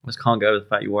just can't get over the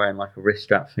fact you're wearing like a wrist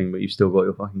strap thing, but you've still got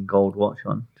your fucking gold watch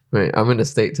on. Wait, I'm in a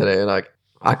state today. Like,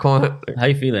 I can't. How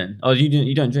you feeling? Oh,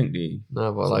 you don't drink, do you?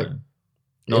 No, but So, like,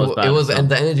 not as bad it was, as and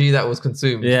that. the energy that was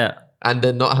consumed. Yeah. And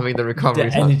then not having the recovery.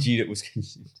 The energy that was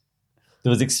consumed. That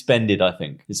was expended, I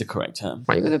think, is the correct term.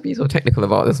 Why are you going to be so technical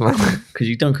about this, man? Because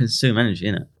you don't consume energy,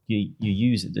 innit? You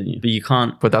use it, don't you? But you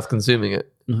can't... But that's consuming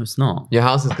it. No, it's not. Your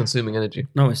house is consuming energy.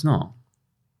 No, it's not.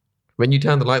 When you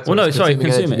turn the lights on, Well, no, it's sorry,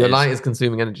 consuming consume energy. it Your is. light is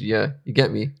consuming energy, yeah. You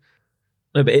get me?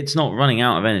 No, but it's not running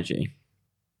out of energy.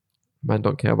 Man,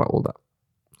 don't care about all that.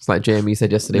 It's like JME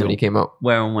said yesterday No. when he came out.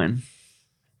 Where and when?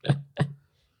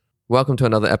 Welcome to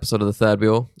another episode of The Third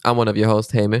Wheel. I'm one of your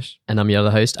hosts, Hamish. And I'm your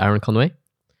other host, Aaron Conway.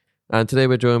 And today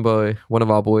we're joined by one of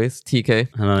our boys, TK.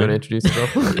 Hello. Do you want to introduce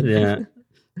yourself? Yeah.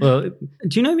 Well,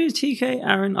 do you know me as TK,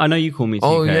 Aaron? I know you call me TK.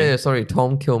 Oh, yeah, sorry.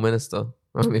 Tom Kilminster.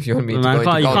 If you want me to Man, go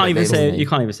into you can't even names. say you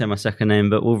can't even say my second name,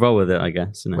 but we'll roll with it, I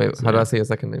guess. You know? Wait, So, how do I say your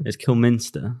second name? It's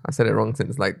Kilminster. I said it wrong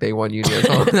since like day one uni as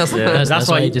well. That's Yeah. That's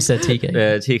why you just said TK.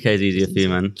 TK is easier for you,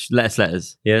 man.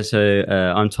 Letters. Yeah, so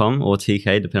I'm Tom or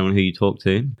TK, depending on who you talk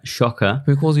to. Shocker.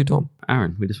 Who calls you Tom?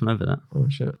 Aaron, we just went over that. Oh,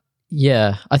 shit.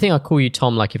 Yeah, I think I call you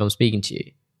Tom like if I'm speaking to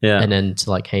you. Yeah. And then to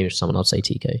like Hamish or someone, I'll say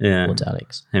TK. Yeah. Or to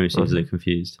Alex. Hamish seems a little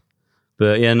confused.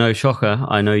 But yeah, no, shocker.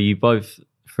 I know you both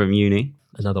from uni.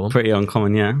 Another one. Pretty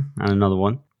uncommon, yeah. And another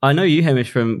one. I know you,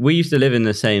 Hamish, we used to live in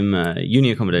the same uni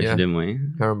accommodation, Yeah. didn't we?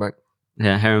 Heronbank.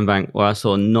 Yeah, Heron Bank, where I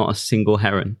saw not a single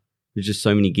heron. There's just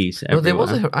so many geese No, everywhere.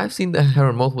 there was I've seen the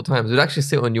heron multiple times. It would actually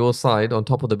sit on your side on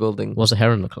top of the building. What's a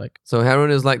heron look like? So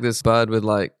heron is like this bird with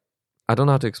like, I don't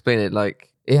know how to explain it. Like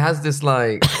it has this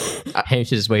like,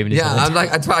 Hamish is just waving his yeah, hand. I'm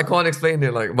like, I can't explain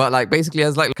it. Like, but like basically it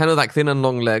has like kind of like thin and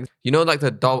long legs. You know, like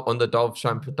the Dove on the Dove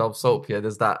shampoo, Dove soap. Yeah,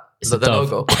 there's that. It's the a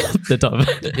dove. logo. The dove.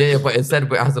 Yeah, but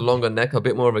instead it has a longer neck, a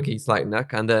bit more of a geese-like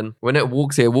neck. And then when it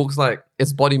walks, like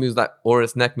its body moves like, or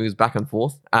its neck moves back and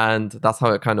forth. And that's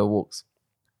how it kind of walks.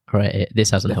 Right,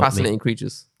 this hasn't They're helped fascinating me.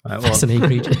 creatures. Right, well, Fascinating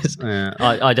creatures.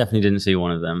 I definitely didn't see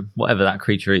one of them. Whatever that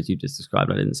creature is you just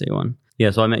described, I didn't see one. Yeah,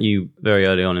 so I met you very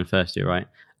early on in first year, right?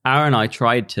 Aaron and I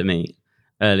tried to meet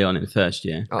early on in first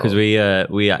year because we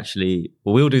actually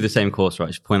we all do the same course, right?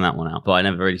 I should point that one out. But I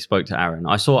never really spoke to Aaron.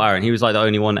 I saw Aaron; he was like the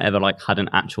only one that ever like had an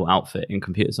actual outfit in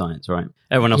computer science, right?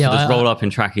 Everyone else would just roll up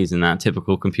in trackies in that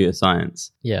typical computer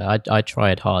science. Yeah, I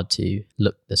tried hard to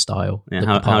look the style. Yeah, look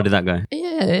the how part. did that go?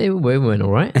 Yeah, it went all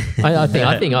right. I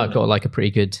think I've got like a pretty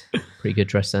good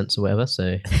dress sense or whatever.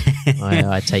 So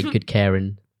I take good care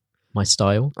in my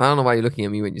style. I don't know why you're looking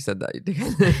at me when you said that. You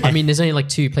dickhead. I mean, there's only like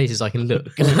two places I can look.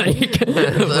 Like, I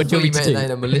what do you want me meant to that in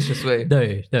do? a malicious way.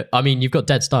 No. I mean, you've got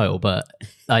dead style, but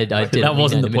I didn't. That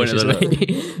wasn't mean the point of the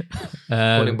malicious way.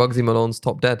 Calling Bugsy Malone's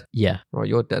top dead. Yeah. Right,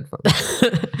 you're dead,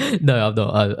 fam. No, I'm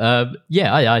not.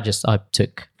 Yeah, I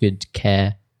took good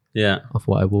care Yeah. of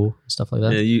what I wore and stuff like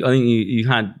that. Yeah, I think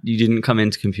you didn't come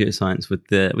into computer science with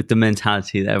the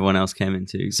mentality that everyone else came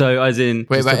into. So as in,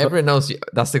 Wait, just but to- everyone else,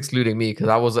 that's excluding me because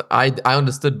I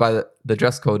understood by the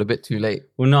dress code a bit too late.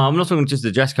 well, no, I'm not talking just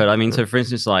the dress code. I mean, so for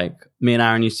instance, like me and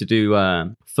Aaron used to do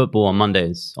football on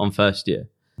Mondays on first year.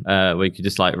 Where you could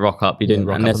just like rock up. You didn't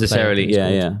rock up and play, necessarily, I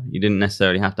think it's called. You didn't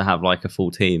necessarily have to have like a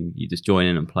full team. You just join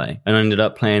in and play. And I ended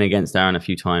up playing against Aaron a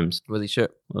few times. Was he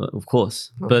shit? Of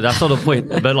course, but that's not the point.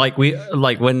 But like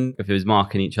when if it was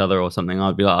marking each other or something,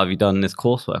 I'd be like, "Have you done this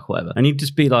coursework or whatever?" And he'd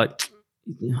just be like,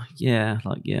 "Yeah,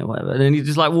 whatever." And then he'd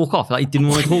just like walk off. Like he didn't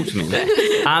want to talk to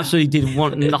me. Absolutely didn't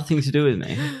want nothing to do with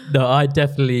me. No, I don't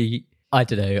know. He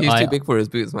was too big for his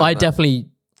boots, man. I definitely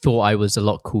thought I was a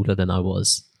lot cooler than I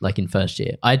was, like in first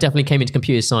year. I definitely came into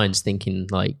computer science thinking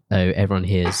like, oh, everyone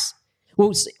here's...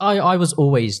 Well, I was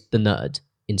always the nerd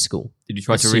in school. Did you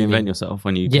try to Assuming- reinvent yourself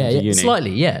when you came to Yeah, uni? slightly,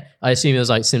 yeah. I assume it was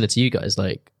like similar to you guys,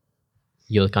 like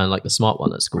you're kind of like the smart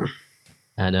one at school.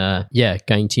 And yeah,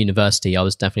 going to university, I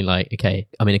was definitely like, okay,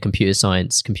 I'm in a computer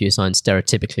science. Computer science,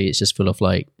 stereotypically, it's just full of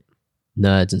like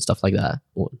nerds and stuff like that.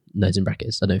 Or nerds in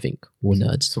brackets, I don't think. Or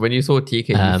nerds. So when you saw TK,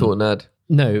 you thought nerd.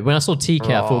 No, when I saw TK,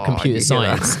 I Oh, thought computer you hear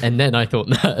science, and then I thought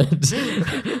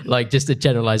nerd. Like just a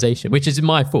generalization, which is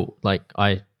my fault. Like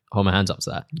I hold my hands up to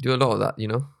that. You do a lot of that, you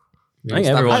know? I think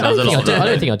everyone does a lot of I that.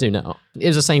 don't think I do now. It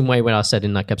was the same way when I said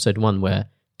in like episode 1 where I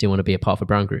didn't want to be a part of a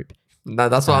brown group. No,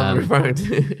 that's what I'm referring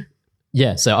to.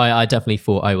 Yeah, so I definitely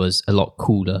thought I was a lot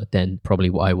cooler than probably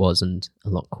what I was, and a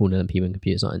lot cooler than people in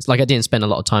computer science. Like I didn't spend a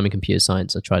lot of time in computer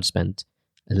science. I tried to spend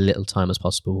a little time as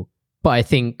possible. But I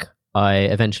think I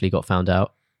eventually got found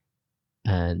out.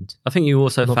 And I think you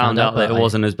also Not found out that but it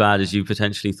wasn't as bad as you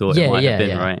potentially thought it might have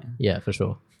been, right? Yeah, for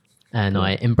sure. And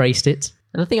I embraced it.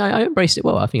 And I think I embraced it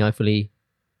well. I think I fully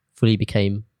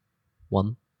became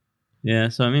one. Yeah,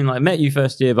 so I mean, like, met you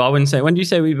first year, but I wouldn't say. When do you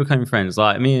say we became friends?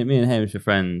 Like, me and Hamish were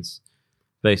friends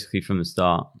basically from the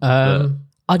start. But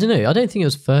I don't know. I don't think it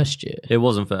was first year. it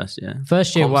wasn't first year,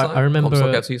 First year, I remember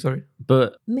Comstock FC, sorry.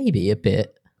 but maybe a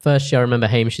bit. First year, I remember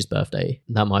Hamish's birthday.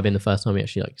 That might have been the first time we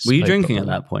actually like. were you spoke drinking at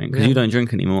properly. that point? Because Yeah. you don't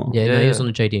drink anymore. Yeah, no, Yeah, he was yeah. on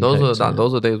a JD. And Those Coke, were so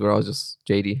those were days where I was just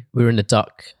JD. we were in the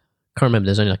Duck. Can't remember.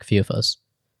 There's only like a few of us.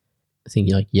 I think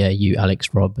like you,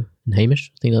 Alex, Rob, and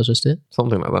Hamish. I think that was just it.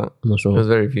 Something like that. I'm not There was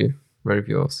sure. very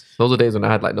few of us. Those were days when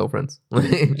I had like no friends. Oh,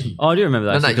 I do remember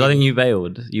that. No, no, Because I think you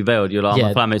bailed. You're like,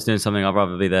 Yeah. my flatmate's doing something. I'd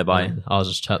rather be there by. I was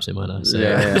just chaps in my nose. So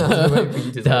Yeah,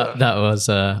 that was.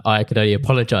 I could only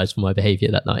apologise for my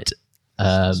behaviour that night.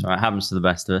 That's right. It happens to the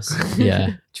best of us.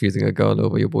 Yeah, Choosing a girl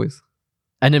over your boys.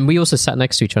 and then we also sat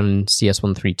next to each other in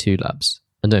CS132 labs.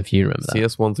 I don't know if you remember that.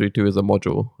 CS132 is a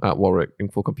module at Warwick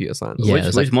for computer science. Yeah, Which- it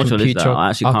was which module is that? computer I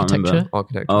actually can't remember. architecture.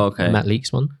 Architecture. Oh, okay. Matt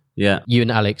Leak's one. Yeah. You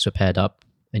and Alex were paired up,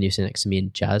 and you were sitting next to me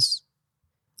and Jazz.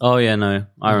 Oh, yeah, no.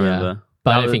 I remember.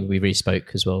 But That I don't was- think we really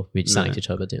spoke as well. We just sat No. next to each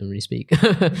other, but didn't really speak.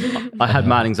 I had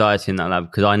mad anxiety in that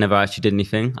lab because I never actually did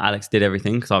anything. Alex did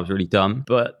everything because I was really dumb.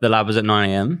 But the lab was at 9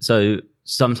 a.m. So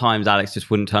sometimes Alex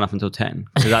just wouldn't turn up until 10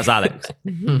 because that's Alex.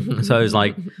 So it was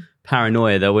like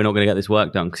paranoia that we're not going to get this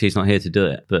work done because he's not here to do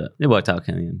it. But it worked out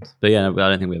in the end. But yeah, no, I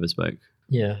don't think we ever spoke.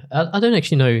 Yeah, I don't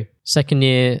actually know. Second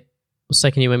year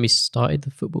when we started the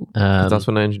football. 'Cause that's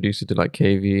when I introduced you to like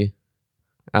KV,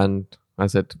 and I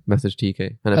said message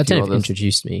TK and a I few don't know if it others.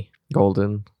 introduced me.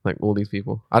 Golden, like all these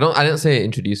people. I didn't say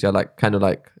introduce you. I like kind of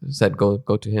like said go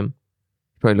to him.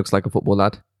 He probably looks like a football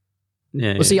lad.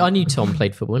 Yeah. Well, see, I knew Tom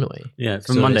played football anyway. yeah,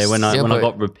 from so Monday it's- when I Yeah, when I but-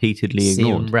 got repeatedly See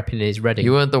him ignored. repping his Reading.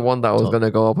 You weren't the one that was Top. gonna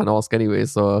go up and ask anyway,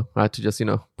 so I had to just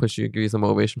push you, give you some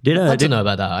motivation. Did I don't know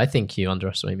about that. I think you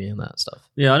underestimate me on that stuff.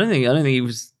 Yeah, I don't think he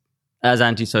was as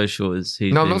antisocial as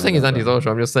he's. No, I'm being not saying he's with us.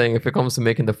 antisocial. I'm just saying if it comes to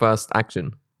making the first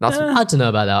action, that's I don't know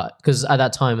about that because at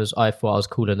that time I thought I was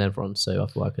cooler than everyone, so I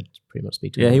thought I could pretty much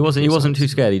speak to Yeah, him. he wasn't too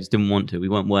scared. He just didn't want to. We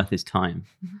weren't worth his time.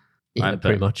 Yeah, Right,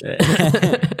 pretty but- much.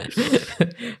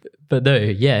 But no,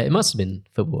 yeah, it must have been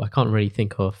football. I can't really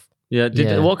think of. Yeah,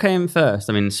 Yeah. what came first?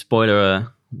 I mean, spoiler,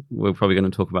 we're probably going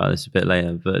to talk about this a bit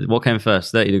later, but what came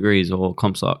first, 30 Degrees or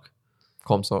Comsoc?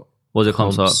 Comsoc. Was it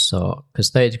Comsoc? So, because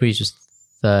 30 Degrees was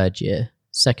third year.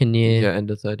 Second year. Yeah, end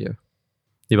of third year.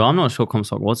 Yeah, but I'm not sure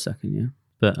Comsoc was second year.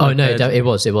 But Oh no, it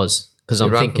was because It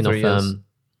I'm ran for thinking 3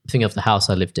 years. of the house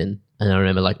I lived in, and I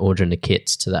remember like ordering the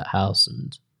kits to that house,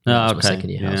 and Oh, that was my okay, second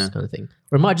year house yeah. kind of thing.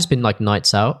 Or it might have just been like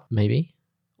nights out, maybe,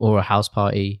 or a house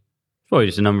party. Probably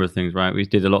just a number of things, right? We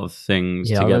did a lot of things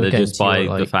Yeah, I remember together going just to by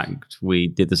your, the like- fact we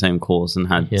did the same course and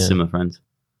had Yeah. similar friends.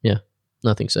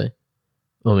 I think so.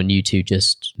 Or when you two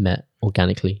just met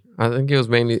organically. I think it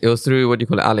was through what you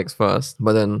call it, Alex first,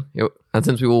 but then and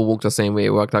since we all walked the same way, it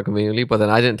worked out conveniently. But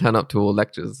then I didn't turn up to all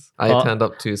lectures. I Oh. turned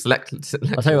up to select.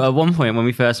 I'll tell you, at one point when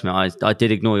we first met, I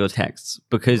did ignore your texts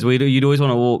because you'd always want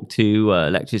to walk to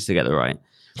lectures together, right?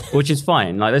 Which is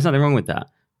fine. Like, there's nothing wrong with that.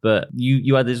 But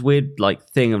you had this weird like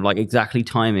thing of like exactly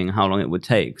timing how long it would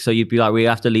take. So you'd be like, we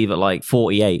have to leave at like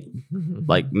 48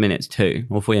 like minutes to,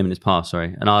 or 48 minutes past,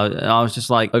 sorry. And I was just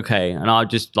like, okay. And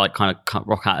I'd just like kind of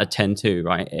rock out at 10-2,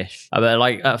 right? Ish. But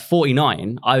like at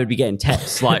 49, I would be getting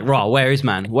texts like, rah, where is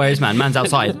man? Where is man? Man's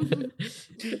outside.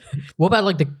 What about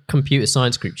like the computer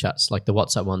science group chats, like the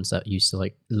WhatsApp ones that used to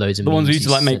like loads of The ones we memes used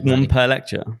to like make send one around? per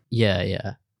lecture.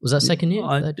 Yeah. Was that second year?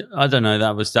 I don't know.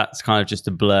 That's kind of just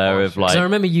a blur of like. So I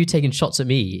remember you taking shots at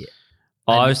me.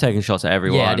 I was taking shots at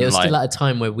everyone. Yeah, and it was like, still at a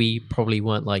time where we probably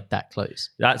weren't like that close.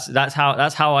 that's how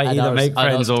I And I either was- make and I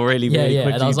friends was- or really Yeah, really yeah.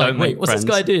 quickly And I was like, don't wait, make what's friends.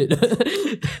 this guy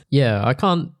doing? Yeah, I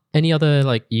can't. Any other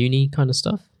like uni kind of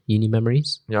stuff? Uni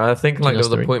memories? Yeah, I think like there was a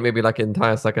Story. point maybe like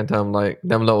entire second term, like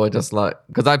them lot were just like,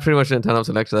 because I pretty much didn't turn up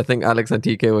to lectures. I think Alex and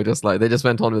TK were just like, they just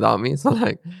went on without me. So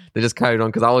like they just carried on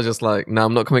because I was just like, no,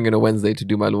 I'm not coming in a Wednesday to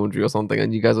do my laundry or something.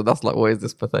 And you guys were, that's like, what is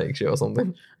this pathetic shit or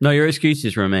something? No, your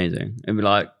excuses were amazing. It'd be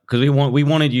like, because we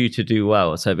wanted you to do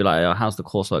well. So it'd be like, oh, how's the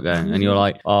coursework going? And you're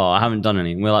like, oh, I haven't done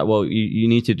any. And we're like, well, you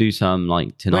need to do some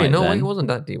like tonight. Wait, no, then. it wasn't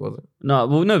that deep, was it? No,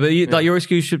 well, no, but like your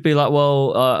excuse should be like,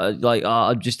 well,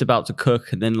 I'm just about to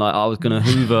cook, and then like I was gonna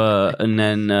Hoover, and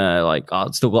then like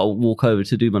I'd still got to walk over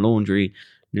to do my laundry.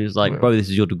 And it was like, bro, this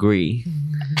is your degree.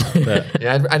 But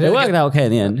Yeah, I it didn't worked get, out okay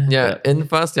in the end. yeah, But- in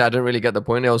first year, I didn't really get the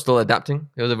point. I was still adapting.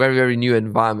 It was a very, very new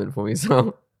environment for me.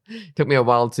 So it took me a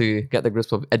while to get the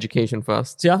grasp of education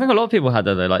first. See, I think a lot of people had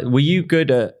that though. Like, were you good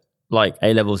at like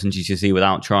A levels and GCSE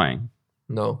without trying?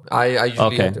 No, I usually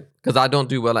Okay. because I don't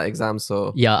do well at exams.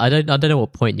 So Yeah, I don't know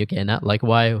what point you're getting at. Like,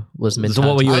 why was So mentality?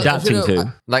 what were you I- adapting you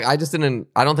know, to? I just didn't.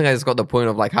 I don't think I just got the point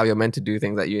of like how you're meant to do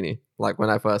things at uni. Like when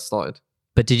I first started.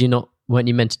 But did you not? weren't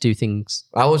you meant to do things?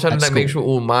 I was trying At to like make school. sure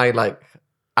all my like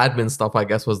admin stuff, I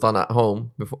guess, was done at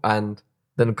home before, and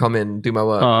then come in and do my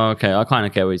work. Oh, okay. I kind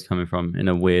of get where he's coming from in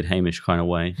a weird Hamish kind of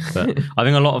way. But I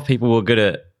think a lot of people were good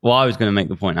at, well, I was going to make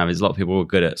the point now is a lot of people were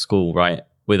good at school, right?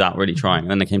 Without really trying.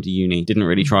 And then they came to uni, didn't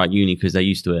really try at uni because they're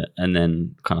used to it, and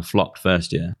then kind of flopped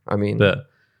first year. I mean, But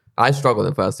I struggled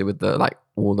in first year with the like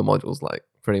all the modules, like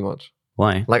pretty much.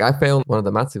 why? Like I failed one of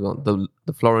the maths exam,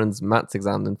 the Florence maths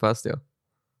exam in first year.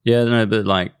 Yeah, no, but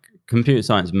like computer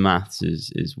science maths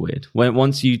is weird.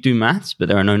 Once you do maths, but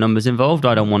there are no numbers involved,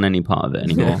 I don't want any part of it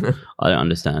anymore. I don't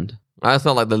understand. I just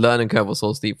felt like the learning curve was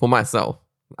so steep for myself,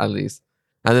 at least.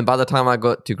 And then by the time I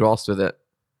got to grasp with it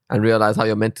and realized how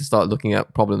you're meant to start looking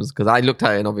at problems, because I looked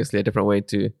at it in obviously a different way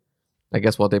to, I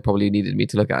guess, what they probably needed me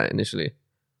to look at it initially.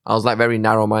 I was like very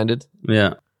narrow-minded,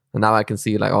 Yeah. and now I can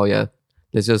see like, oh yeah,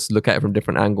 let's just look at it from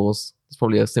different angles. There's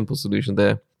probably a simple solution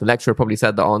there. The lecturer probably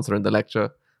said the answer in the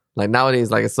lecture. Like nowadays,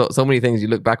 like it's so many things you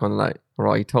look back on and like, all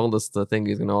right, he told us the thing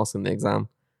he's going to ask in the exam.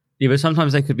 Yeah, but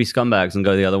sometimes they could be scumbags and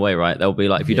go the other way, right? They'll be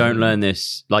like, if you don't learn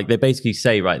this, like they basically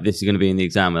say, right, this is going to be in the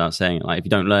exam without saying it. Like, if you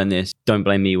don't learn this, don't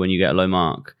blame me when you get a low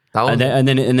mark. That was, And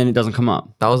then it doesn't come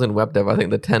up. that was in web dev, I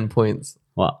think, the 10 points.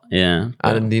 What? Yeah.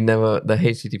 And the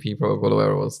HTTP protocol or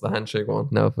whatever it was, the handshake one,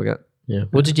 never forget. Yeah.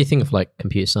 What did you think of like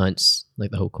computer science,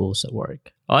 like the whole course at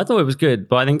Warwick? I thought it was good,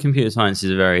 but I think computer science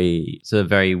is a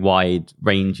very wide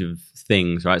range of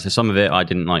things, right? So some of it I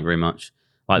didn't like very much,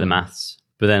 like the maths,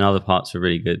 but then other parts were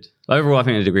really good. Overall, I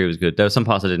think the degree was good. There were some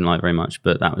parts I didn't like very much,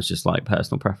 but that was just like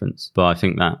personal preference. But I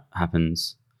think that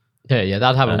happens Yeah,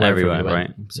 that happened everywhere, you went.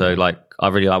 right? So like I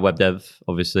really like web dev,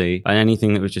 obviously, and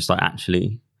anything that was just like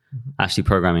actually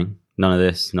programming. None of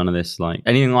this, like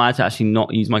anything I had to actually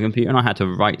not use my computer and I had to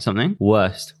write something.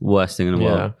 Worst thing in the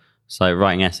world. So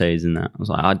writing essays and that. I was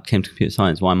like, I came to computer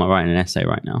science. Why am I writing an essay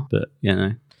right now? But you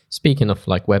know. Speaking of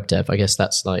like web dev, I guess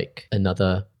that's like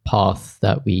another path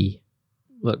that we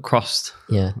crossed.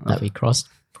 Crossed.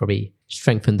 Probably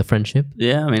strengthened the friendship.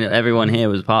 Yeah, I mean everyone here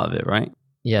was part of it, right?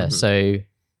 Yeah. So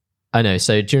I know.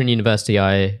 So during university,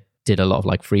 I did a lot of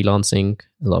like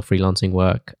freelancing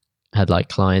work. Had like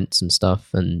clients and stuff,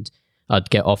 and I'd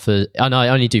get offers. And I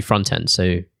only do front end, so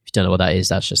if you don't know what that is,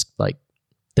 that's just like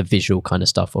the visual kind of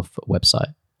stuff of a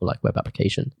website or like web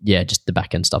application. Yeah, just the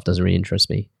back end stuff doesn't really interest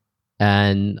me.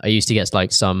 And I used to get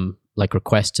like some like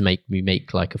requests to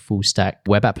make like a full stack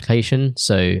web application.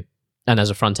 So, and as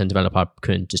a front end developer, I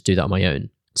couldn't just do that on my own.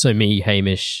 So me,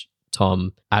 Hamish,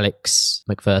 Tom, Alex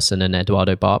McPherson, and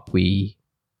Eduardo Barp, we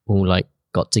all like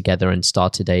got together and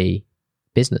started a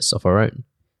business of our own.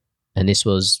 And this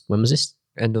was, when was this?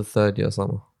 End of third year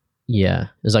summer. Yeah,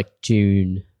 it was like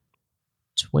June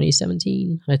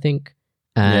 2017, I think.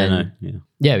 And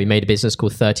yeah, we made a business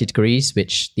called 30 Degrees,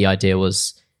 which the idea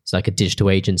was it's like a digital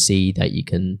agency that you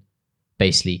can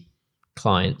basically,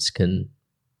 clients can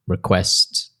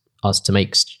request us to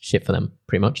make shit for them,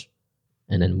 pretty much.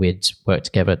 And then we'd work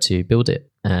together to build it.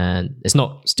 And it's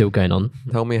not still going on.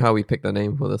 Tell me how we picked the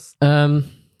name for this.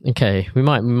 Okay, we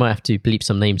might have to bleep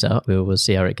some names out. We'll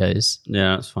see how it goes.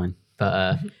 Yeah, that's fine.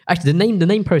 But actually, the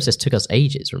name process took us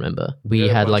ages. Remember, we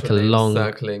had like a long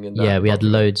circling in that we had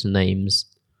document. loads of names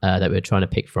that we were trying to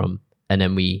pick from, and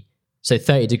then so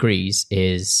 30 Degrees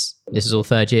this is all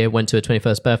third year. Went to a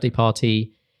 21st birthday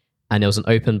party, and there was an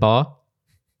open bar,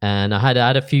 and I had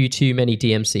a few too many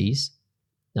DMCs.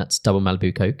 That's double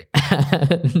Malibu Coke.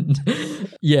 And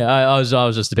yeah, I was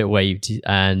just a bit waved,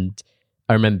 and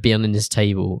I remember being on this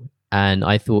table, and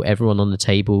I thought everyone on the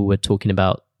table were talking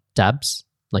about dabs,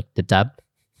 like the dab.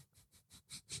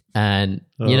 And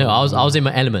you know, I was in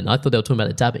my element. I thought they were talking about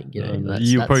the dabbing. You know,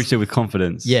 you approached it with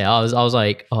confidence. Yeah, I was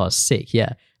like, oh, sick,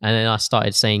 yeah. And then I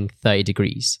started saying 30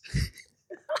 Degrees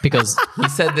because He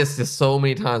said this just so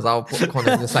many times. I'll put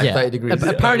context. It's like 30 degrees.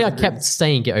 Apparently, I kept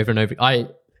saying it over and over.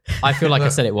 I feel like I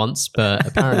said it once, but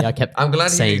apparently I kept. I'm glad you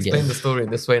saying explained it. the story in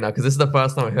this way now, because this is the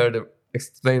first time I heard it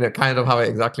explain it, kind of how it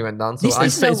exactly went down. So This I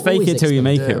is how It's fake always it till you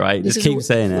make explained it, right? This Just is keep al-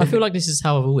 saying I it. feel like this is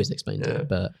how I've always explained Yeah. it,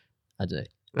 but I don't know.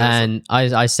 Yeah, And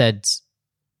I said,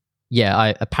 yeah,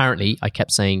 I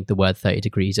kept saying the word 30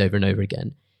 Degrees over and over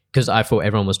again because I thought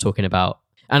everyone was talking about,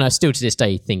 and I still to this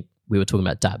day think we were talking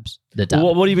about dabs. The dab.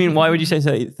 What do you mean? Why would you say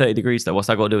 30 degrees though? What's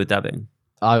that got to do with dabbing?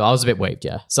 I was a bit waved,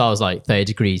 yeah. So I was like, 30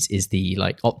 degrees is the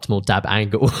like optimal dab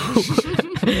angle.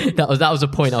 that was a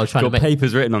point I was trying Got to make.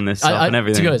 papers written on this stuff and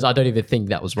everything. To be honest, I don't even think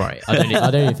that was right. I don't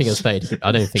even think it was 30.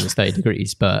 I don't think it's 30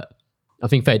 degrees, but I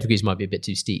think 30 degrees might be a bit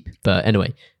too steep. But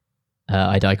anyway,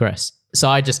 I digress. So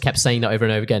I just kept saying that over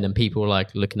and over again, and people were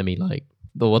like looking at me like,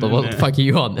 what the fuck are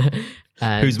you on?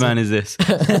 And, Whose man is this?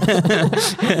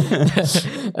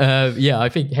 yeah, I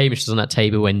think Hamish was on that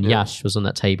table when Yash was on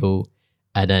that table.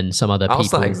 and then some other I was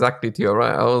people. sat exactly to your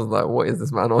right. I was like, what is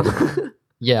this man on?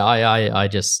 Yeah, I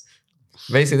just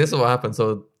Basically, this is what happened.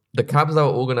 So the cabs that were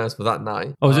organized for that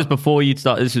night. Oh, was this before you'd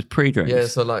start? This was pre-drinks? Yeah,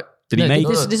 so like... Did he make...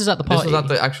 this is at the party. This was at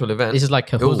the actual event. This is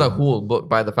like a It was hall. a hall booked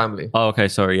by the family. Oh, okay,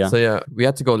 sorry, yeah. So yeah, we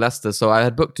had to go Leicester. So I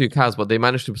had booked 2 cabs, but they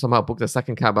managed to somehow book the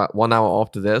second cab at 1 hour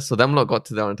after this. So them lot got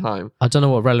to there on time. I don't know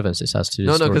what relevance this has to.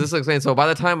 No, the because story. this explains. So by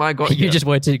the time I got You here, just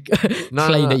wanted to claim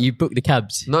no. that you booked the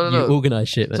cabs. No. You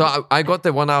organised shit. Man. so I got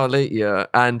there 1 hour late, yeah,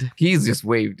 and he's just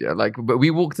waved, yeah. Like, but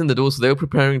we walked in the door, so they were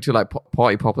preparing to like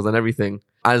party poppers and everything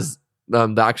as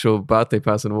the actual birthday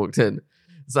person walked in.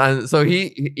 So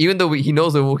he, even though he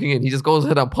knows we're walking in, he just goes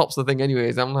ahead and pops the thing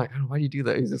anyways. I'm like, why do you do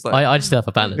that? He's just like, I just have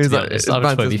a balance. he's To be like, honest. his I just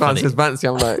want to be funny. his fancy.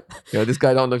 I'm like, this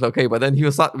guy don't look okay. But then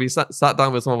we sat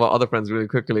down with some of our other friends really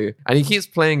quickly, and he keeps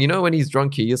playing. You know, when he's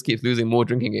drunk, he just keeps losing more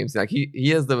drinking games. Like he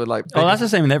has the like. Oh, that's the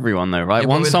same with everyone though, right? Yeah, but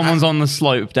Once with someone's on the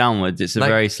slope downwards, it's a like,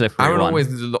 very slippery Aaron one. always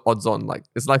loses the odds on. Like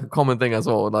it's like a common thing as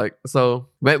well. Like so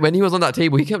when he was on that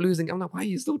table, he kept losing. I'm like, why are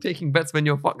you still taking bets when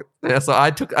you're fucking? Yeah, so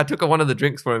I took one of the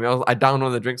drinks for him. I downed one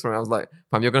of the drinks for him. I was like,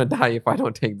 fam, you're gonna die if I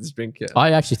don't take this drink yet.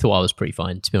 I actually thought I was pretty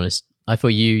fine, to be honest. I thought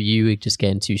you were just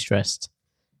getting too stressed.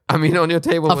 I mean, on your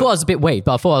table. I thought I was a bit waved,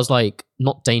 but I thought I was like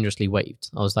not dangerously waved.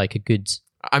 I was like a good.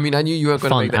 I mean, I knew you weren't going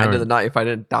to Fun, make the end of Aaron. the night if I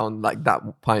didn't down like that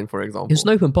pint, for example. It was an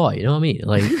open bar, you know what I mean?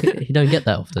 Like you don't get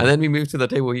that often. And then we moved to the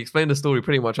table. He explained the story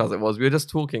pretty much as it was. We were just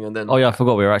talking, and then Oh yeah, I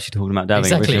forgot we were actually talking about dabbing.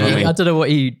 exactly. originally, weren't I we? don't know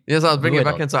what you. yes, I was bringing it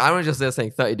Why back not? in. So Aaron just there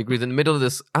saying 30 degrees in the middle of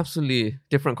this absolutely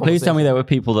different Please conversation. tell me there were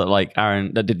people that like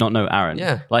Aaron that did not know Aaron.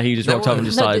 Yeah. Like he just There rocked up and were.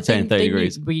 just No, started saying 30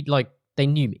 degrees. They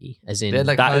knew me, as in They had,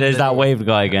 like, That, heard there's the that name. wave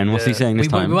guy again. What's he Yeah. saying this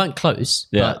we time? weren't close,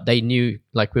 Yeah. but they knew.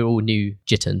 Like we all knew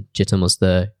Jitten. Jitten was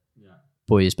the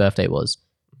boy whose birthday it was,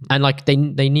 and like they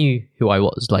knew who I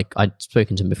was. Like I'd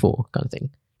spoken to him before, kind of thing,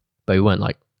 but we weren't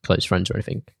like close friends or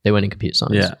anything. They weren't in computer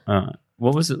science. Yeah.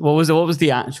 What was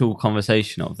the actual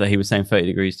conversation of that he was saying 30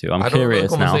 degrees to? I'm I don't know the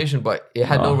curious now. conversation, but it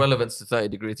had no Oh. relevance to 30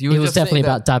 degrees. He It was just definitely sitting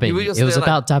there- about dabbing. he It just was there,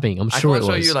 about dabbing. I'm I sure can't it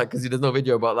show was. you like because there's no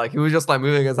video, but like he was just like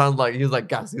moving his hands like he was like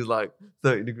gas. He was like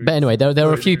 30 degrees. But anyway, there were a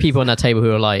 30 few degrees. people on that table who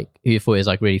were like, who thought it was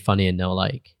like really funny, and they were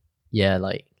like, yeah,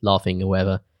 like laughing or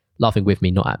whatever, laughing with me,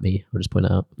 not at me. I'll just point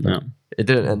it out. No, It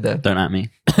didn't end there. don't at me.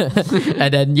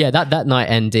 And then yeah, that night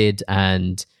ended,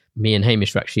 and me and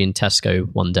Hamish were actually in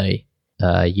Tesco one day,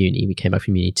 uni. We came back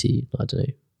from uni to, I don't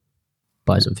know,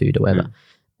 buy some food or whatever.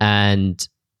 And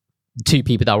 2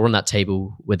 people that were on that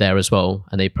table were there as well,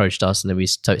 and they approached us, and then we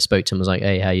spoke to them. Was like,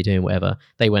 hey, how you doing? Whatever.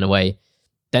 They went away.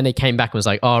 Then they came back and was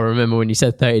like, oh, remember when you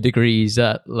said 30 degrees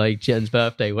at like Jen's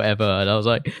birthday, whatever? And I was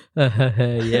like,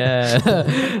 yeah.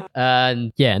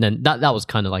 And then that was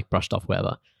kind of like brushed off,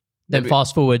 whatever. Then Maybe-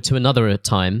 fast forward to another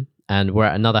time, and we're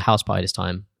at another house party this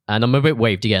time, and I'm a bit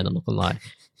waved again. I'm not gonna lie.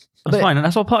 That's But- fine.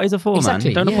 That's what parties are for,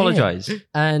 Exactly, man. Don't yeah, apologize.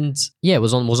 And yeah,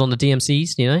 was on the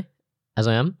DMCs, you know, as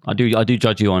I am. I do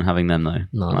judge you on having them though.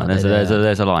 No, Right, no,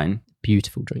 there's a line.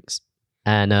 Beautiful drinks,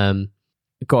 and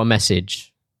got a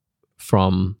message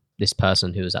from this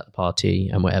person who was at the party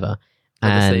and whatever.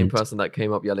 Like the same And person that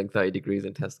came up yelling 30 degrees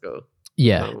in Tesco.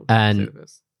 yeah, Oh, and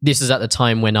service. this is at the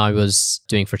time when I was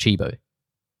doing Fraccibo.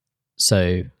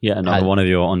 So Yeah, another And- one of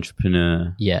your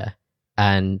entrepreneur. yeah,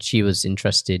 and she was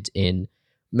interested in,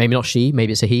 maybe not she,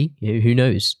 maybe it's a he. Who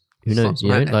knows? Who knows? You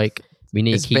know, Right. like we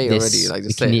need It's to keep bait this. already, like,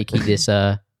 just we say need it. to keep this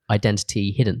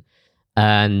identity hidden.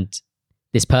 And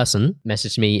this person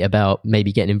messaged me about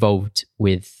maybe getting involved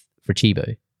with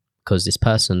Fraccibo because this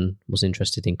person was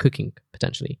interested in cooking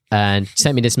potentially, and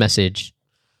sent me this message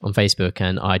on Facebook,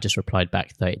 and I just replied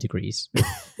back 30 degrees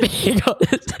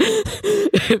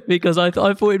because I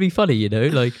thought it'd be funny, you know,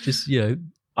 like just, you know.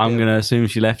 I'm gonna assume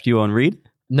she left you on read.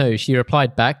 No, she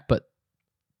replied back, but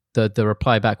the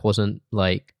reply back wasn't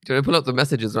like Do you want to pull up the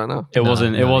messages right now? It No,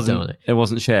 wasn't. no, It I wasn't. don't. It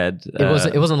wasn't shared.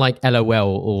 it wasn't like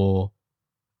LOL or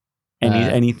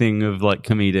anything of like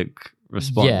comedic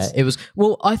response. yeah, it was.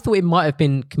 Well, I thought it might have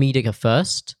been comedic at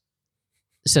first.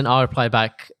 So then I replied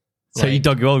back. So you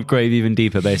dug your old grave even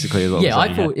deeper, basically. Is what Yeah,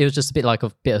 I'm I saying thought it was just a bit like a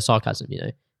bit of sarcasm, you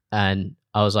know. And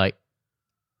I was like,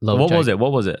 here. What was it?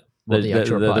 What was it? What, the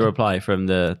actual reply? The reply from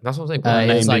the. That's what I'm saying.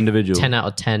 It was named like individual. 10 out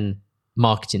of 10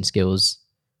 marketing skills.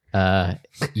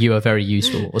 You are very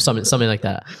useful, or something like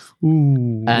that.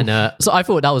 Ooh. And so I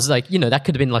thought that was like, you know, that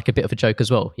could have been like a bit of a joke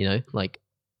as well, you know, like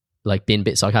being a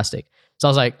bit sarcastic. So I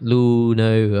was like, Lou,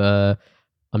 no,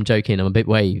 I'm joking. I'm a bit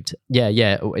waved.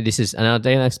 Yeah. This is, and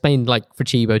I explained like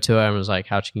Fraccibo to her and was like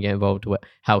how she can get involved,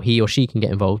 how he or she can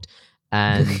get involved.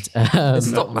 And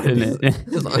Stop, man. Isn't it?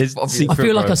 It's It's obvious. secret, I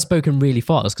feel like bro. I've spoken really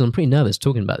fast because I'm pretty nervous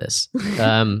talking about this.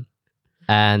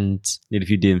 And Need a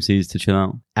few DMCs to chill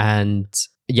out.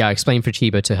 yeah, I explained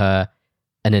Fraccibo to her,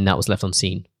 and then that was left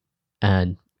unseen,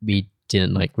 and we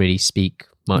didn't like really speak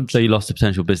much. So you lost a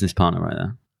potential business partner right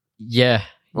there. Yeah,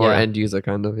 Or yeah, end user,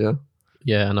 kind of, yeah.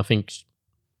 yeah, and I think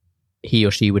he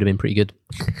or she would have been pretty good.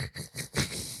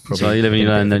 So you live and you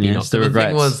learn, then you not. still The regrets.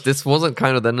 thing was, this wasn't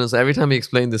kind of then. So every time he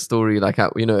explained this story, like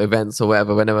at events or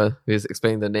whatever, whenever he was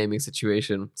explaining the naming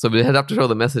situation, so we had to show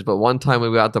the message. But one time we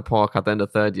were at the park at the end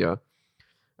of third year,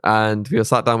 and we were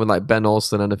sat down with like Ben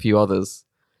Olsen and a few others.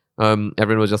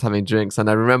 Everyone was just having drinks, and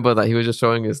I remember that he was just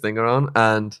showing his thing around,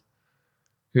 and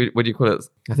what do you call it?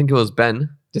 I think it was Ben.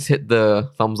 Just hit the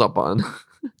thumbs up button.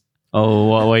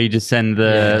 Oh, where you just send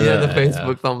the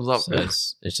Facebook thumbs up. So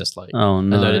it's just like Oh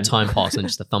no! a load of time passed and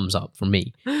just a thumbs up from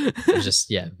me. It's just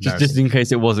just in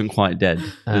case it wasn't quite dead.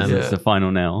 It's Yeah. the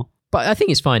final nail. But I think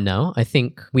it's fine now. I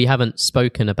think we haven't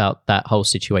spoken about that whole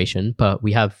situation, but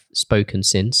we have spoken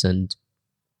since, and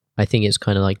I think it's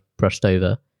kind of like brushed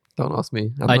over. Don't ask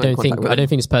me. I don't think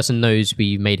this person knows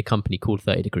we made a company called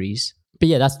 30 Degrees. But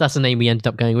yeah, that's the name we ended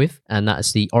up going with, and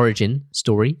that's the origin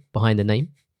story behind the name.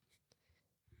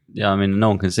 Yeah, I mean, no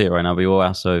one can see it right now, but we're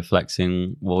also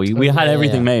flexing. Well, we had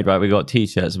everything made, right? We got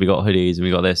t-shirts, we got hoodies, and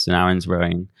we got this, and Aaron's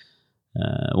wearing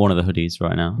one of the hoodies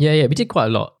right now. Yeah, we did quite a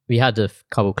lot. We had a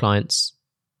couple clients,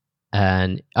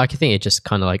 and I think it just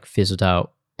kind of like fizzled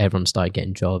out. Everyone started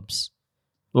getting jobs.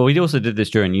 Well, we also did this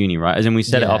during uni, right? As in, we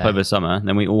set it up Yeah. over summer,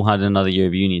 then we all had another year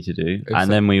of uni to do,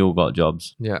 and then we all got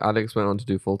jobs. Yeah, Alex went on to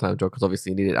do full-time job because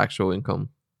obviously he needed actual income.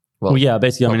 Well, yeah,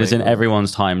 basically, I mean, as in probably.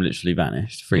 everyone's time literally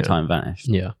vanished. Free Yeah. time vanished.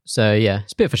 Yeah. So yeah,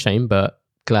 it's a bit of a shame, but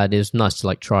glad it was nice to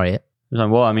like try it.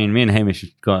 Well, I mean, me and Hamish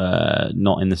got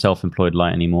not in the self-employed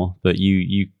light anymore, but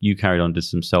you carried on, did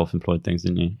some self-employed things,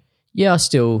 didn't you? Yeah, I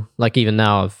still like even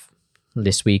now.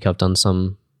 This week I've done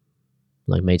some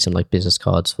like made some like business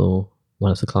cards for one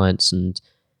of the clients, and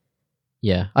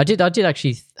yeah, I did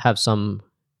actually have some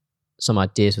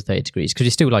ideas for 30 Degrees because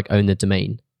you still like own the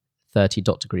domain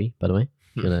 30.degree, by the way.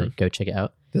 You know, go check it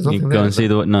out. There's You nothing can there, go and is see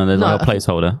there? there's No, like a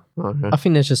placeholder. Oh, okay. I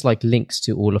think there's just like links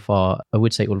to all of our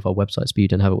websites, but you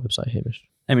don't have a website, Hamish.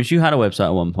 Hamish, you had a website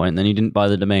at one point, then you didn't buy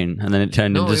the domain, and then it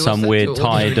turned No, into it was some set weird to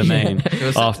Thai auto-renew. domain It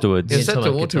was set- afterwards. It's set Sound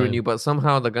to like a good auto renew, time. but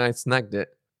somehow the guy snagged it.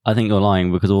 I think you're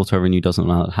lying because auto renew doesn't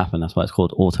allow it to happen. That's why it's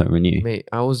called auto renew. Mate,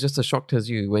 I was just as shocked as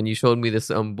you when you showed me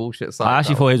this bullshit site. I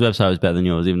actually thought his website was better than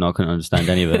yours, even though I couldn't understand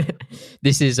any of it.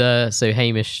 This is so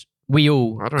Hamish. We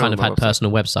all I don't kind know of my had website.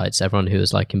 personal websites. Everyone who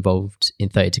was like involved in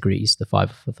 30 Degrees, the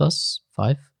five of us,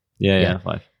 Yeah, Yeah.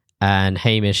 5. and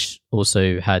Hamish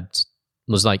also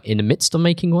was like in the midst of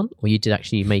making one, or you did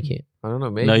actually make it. I don't know,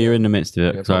 maybe. No, you're in the midst of it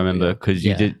Yeah, because I probably, remember yeah. because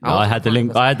you Yeah. did. I was I had the fine link.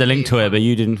 because I had the link to I it, but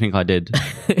you didn't think I did.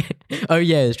 Oh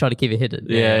yeah, it was trying to keep it hidden.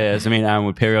 Yeah. So me and Aaron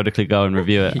would periodically go and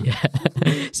review it.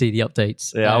 Yeah. See the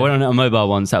updates. Yeah, I went on it on mobile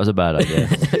once. That was a bad idea.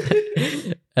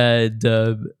 And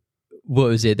what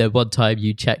was it? That one time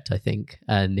you checked, I think,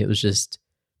 and it was just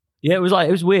Yeah, it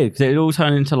was weird because it all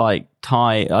turned into like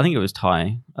Thai. I think it was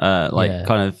Thai. Yeah.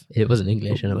 Kind of. it wasn't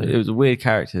English anyway. It was weird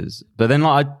characters, but then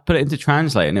like I put it into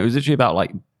translate, and it was literally about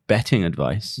like betting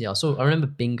advice. Yeah, I remember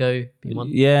Bingo being one.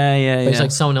 Yeah. But it's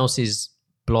like someone else's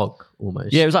blog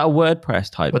almost. Yeah, it was like a WordPress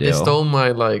type But deal. they stole my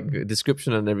like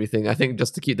description and everything. I think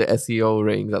just to keep the SEO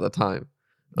ratings at the time.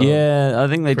 Yeah, I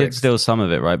think they did pricks. steal some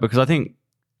of it, right? Because I think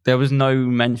there was no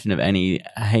mention of any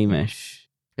Hamish.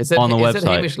 It said, On the it said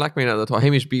website. Hamish Lackman at the top,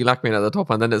 Hamish B. Lackman at the top,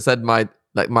 and then it said my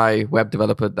web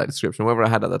developer that description, whatever I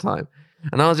had at the time.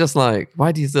 And I was just like,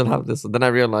 why do you still have this? And then I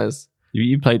realized,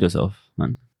 You played yourself,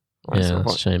 man. oh, Yeah, so that's a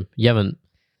what? shame. You haven't.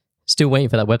 Still waiting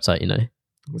for that website, you know.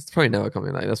 It's probably never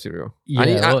coming. Like, let's be real. Yeah,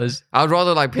 it was. I would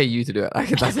rather like pay you to do it. Like,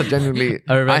 that's a genuinely.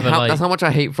 I remember, like- that's how much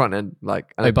I hate front end.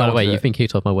 Like, and I Oh, by the don't way, do you've it. been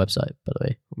kicked off my website. By the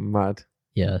way, Mad.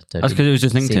 yeah. don't That's be because it was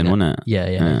just seeing LinkedIn, that. wasn't it? Yeah.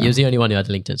 Yeah. You was the only one who had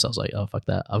LinkedIn, so I was like, oh fuck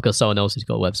that. I've got someone else who's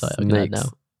got a website. I can add Snakes.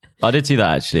 now. I did see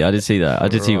that actually. I did see that. I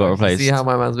did see you got Right. replaced. See how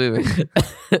my man's moving.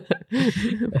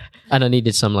 And I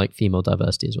needed some like female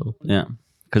diversity as well. Yeah,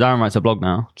 because Aaron writes a blog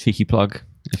now. Cheeky plug.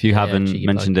 If you Yeah, haven't cheeky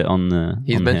mentioned it on the,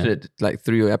 He's on mentioned here. it like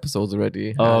 3 episodes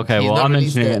already. Oh, and okay. he's Well, not I'm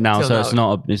released mentioning it now, till so it's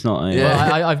not. It's not. Yeah.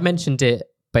 Well, I've mentioned it,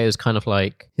 but it was kind of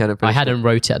like He hadn't I finished hadn't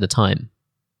wrote it at the time,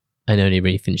 and only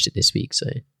really finished it this week. So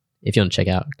if you want to check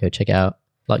it out, go check it out.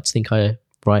 Like to think I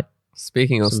write.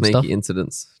 Speaking of some snaky stuff.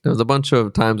 incidents, there was a bunch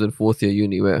of times in 4th year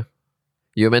uni where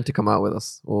you were meant to come out with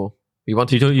us, or we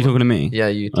wanted. You talking to me? Yeah,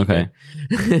 you. Okay.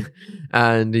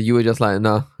 And you were just like,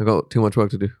 "Nah, I got too much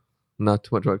work to do. Nah,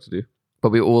 too much work to do." But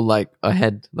we all like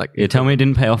ahead, like. Yeah. Tell me it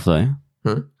didn't pay off though.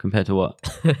 Huh? Compared to what?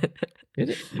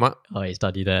 Oh, he's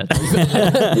done you there.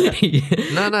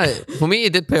 No. For me,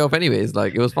 it did pay off anyways.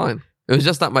 Like, it was fine. It was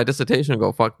just that my dissertation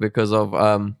got fucked because of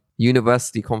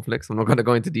university conflicts. I'm not going to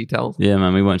go into details. Yeah,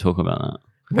 man. We won't talk about that.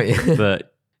 But yeah.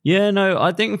 But Yeah, no,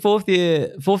 I think fourth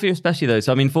year especially though.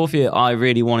 So I mean, fourth year, I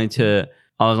really wanted to.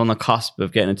 I was on the cusp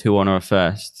of getting a 2-1 or a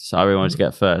first, so I really wanted to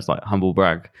get first, like humble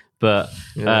brag. But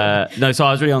no, so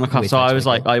I was really on the cusp. So I was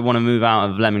like, I want to move out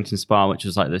of Leamington Spa, which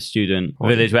was like the student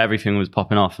village where everything was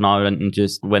popping off, and I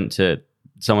just went to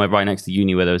somewhere right next to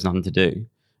uni where there was nothing to do.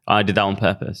 I did that on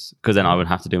purpose because then I would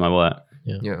have to do my work.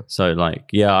 Yeah. So like,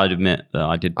 yeah, I'd admit that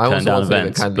I did turn down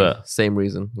events, but same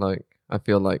reason. Like, I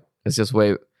feel like it's just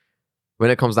way. When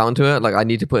it comes down to it, like I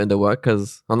need to put in the work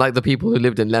because unlike the people who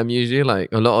lived in Lem usually,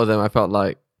 like a lot of them, I felt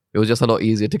like it was just a lot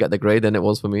easier to get the grade than it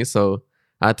was for me. So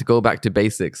I had to go back to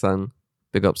basics and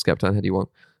big up Skepta and Heady One.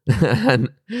 And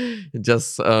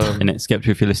just... and it's Skepta,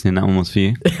 if you're listening, that one was for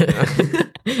you.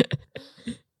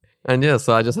 And yeah,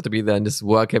 so I just had to be there and just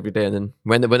work every day. And then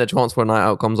when the transfer night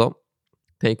out comes up,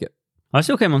 take it. I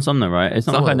still came on some though, right? It's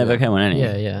not like I never came on any.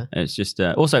 Yeah. It's just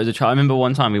also it was I remember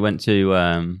one time we went to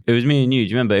it was me and you.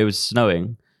 Do you remember? It was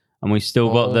snowing, and we still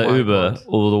got the Uber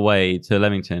all the way to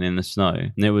Leamington in the snow.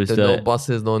 And it was no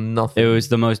buses, no nothing. It was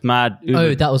the most mad Uber.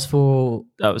 Oh, that was for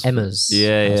Emma's.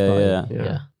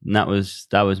 Yeah. And that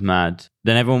was mad.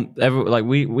 Then everyone like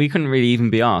we couldn't really even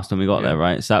be asked when we got there,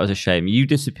 right? So that was a shame. You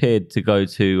disappeared to go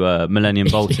to Millennium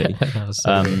Balti.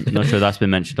 Not sure that's been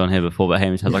mentioned on here before, but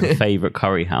Hamish has like a favorite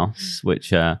curry house,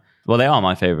 which well, they are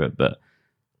my favorite, but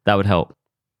that would help.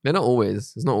 They're not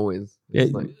always. It's not always.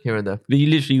 It's like here and there. But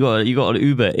you literally got an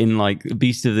Uber in like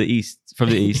Beast of the East from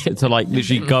the East to like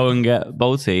literally go and get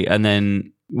Balti, and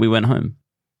then we went home.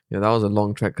 Yeah, that was a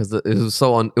long trek because it was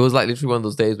it was like literally one of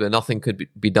those days where nothing could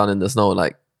be done in the snow.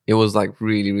 Like it was like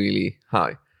really, really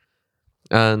high.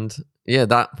 And yeah,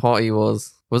 that party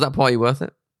was that party worth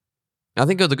it? I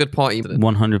think it was a good party.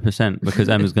 100% because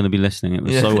Emma's going to be listening. It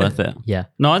was so worth it. Yeah.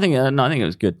 No, I think it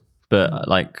was good. But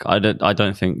like, I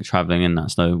don't think traveling in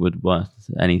that snow would worth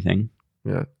anything.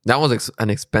 Yeah, that was an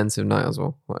expensive night as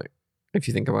well. Like, if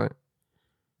you think about it.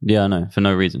 Yeah, I know, for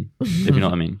no reason, if you know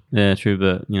what I mean. Yeah, true,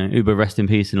 but you know, Uber rest in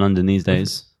peace in London these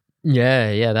days.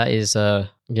 Yeah, that is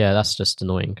that's just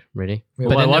annoying, really. Wait,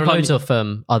 but why then there are can't loads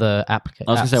of other applications.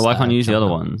 I was gonna say, why can't you use the other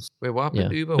ones? Wait, what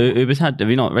happened to Uber? Uber's have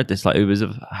you not read this? Like, Uber's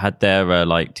have had their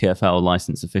like TfL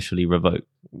license officially revoked.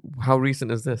 How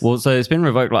recent is this? Well, so it's been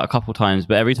revoked like a couple times,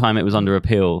 but every time it was under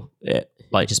appeal, it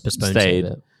like just postponed stayed.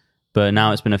 it. But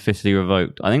now it's been officially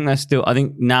revoked. I think now it's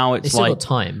still like got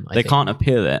time. they can't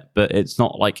appeal it, but it's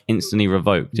not like instantly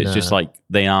revoked. It's just like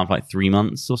they now have like 3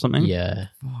 months or something. Yeah.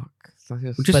 Fuck.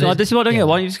 This is what I don't get.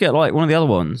 Why don't you just get like one of the other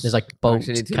ones? There's like Bolt,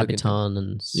 Actually need to look into Capitan,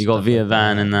 and You got Via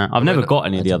Van and that. I've never got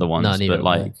any of the other ones, neither but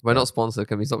like, We're not sponsored.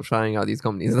 Can we stop trying out these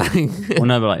companies? well,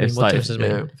 no, but like, it's what like, difference does it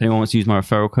make? if anyone wants to use my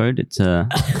referral code, it's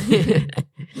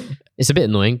It's a bit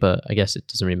annoying, but I guess it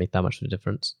doesn't really make that much of a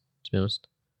difference, to be honest.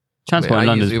 Transport in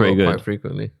London's pretty good. Quite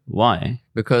frequently. Why?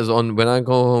 Because when I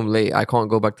go home late, I can't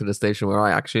go back to the station where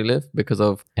I actually live because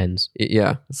of Ends.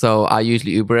 yeah. So I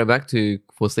usually Uber it back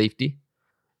for safety.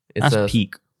 That's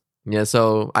peak. Yeah,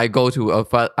 so I go to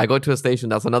a station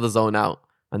that's another zone out,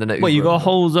 and then Wait, you got a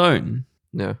whole zone?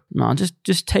 Yeah. No,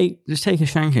 just take a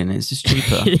Shankin. It's just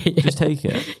cheaper. Just take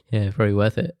it. Yeah, probably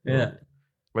worth it. Yeah.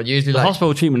 But usually, The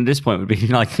hospital treatment at this point would be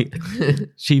like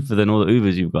cheaper than all the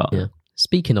Ubers you've got. Yeah.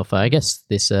 Speaking of, I guess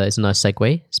this is a nice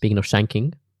segue. Speaking of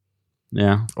shanking,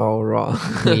 Yeah. oh right.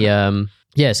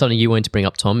 Something you wanted to bring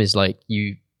up, Tom, is like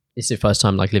it's your first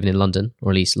time like living in London,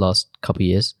 or at least last couple of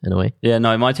years in a way. Yeah,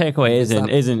 no, my takeaway isn't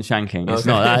shanking. It's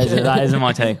not. That isn't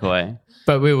my takeaway.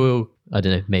 But we will. I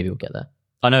don't know. Maybe we'll get there.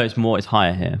 I know it's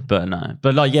higher here, but no.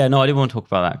 But like, yeah, no, I didn't want to talk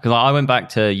about that because I went back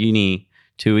to uni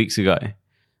 2 weeks ago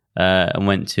and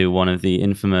went to one of the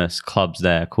infamous clubs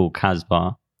there called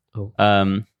Casbah. Oh.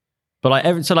 But like, for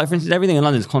instance, everything in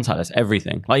London is contactless.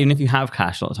 Everything. Like, even if you have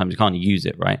cash, a lot of times you can't use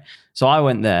it, right? So I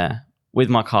went there with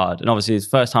my card, and obviously it's the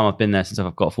first time I've been there since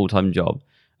I've got a full-time job,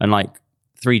 and like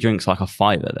 3 drinks, like a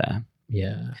 £5 there.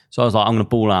 Yeah. So I was like, I'm gonna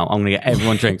ball out. I'm gonna get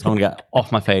everyone drinks. I'm gonna get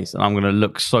off my face, and I'm gonna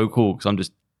look so cool because I'm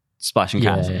just splashing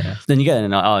cash. Yeah. Then you get in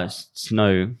and like,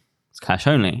 it's cash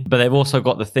only. But they've also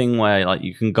got the thing where like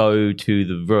you can go to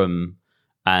the room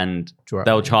and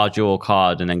they'll charge your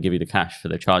card and then give you the cash for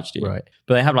the charge you. Right.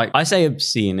 But they have like, I say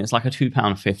obscene. It's like a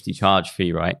 £2.50 charge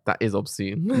fee, right? That is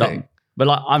obscene. No, but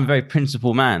like, I'm a very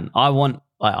principled man. I don't want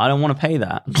to pay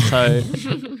that.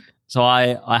 So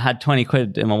I had 20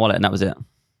 quid in my wallet and that was it.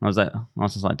 I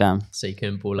was just like, damn. So you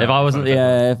couldn't ball out. If I wasn't,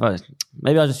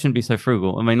 maybe I just shouldn't be so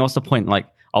frugal. I mean, what's the point? Like,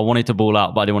 I wanted to ball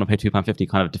out, but I didn't want to pay £2.50.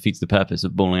 Kind of defeats the purpose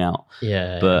of balling out.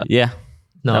 Yeah. But yeah.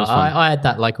 No, I had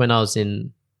that like when I was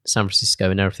in San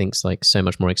Francisco and everything's like so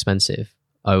much more expensive.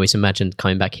 I always imagined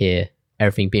coming back here,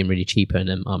 everything being really cheaper, and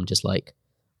then I'm just like,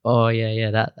 oh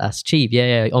yeah, that's cheap.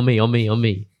 Yeah, on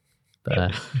me. But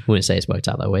I wouldn't say it's worked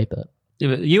out that way. But Yeah,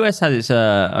 but the US has its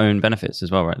own benefits as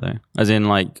well, right? Though, as in,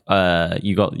 like,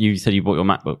 you said you bought your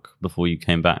MacBook before you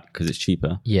came back because it's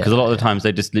cheaper. Yeah. Because a lot of the times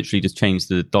they just literally just change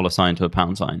the dollar sign to a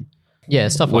pound sign, yeah,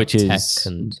 stuff like which tech is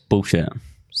and bullshit.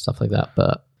 stuff like that.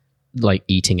 But like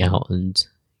eating out and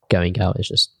going out is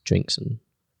just drinks, and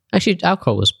actually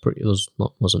alcohol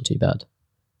wasn't too bad.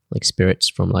 Like spirits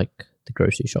from like the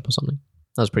grocery shop or something.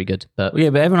 That was pretty good. But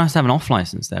Yeah, but everyone has to have an off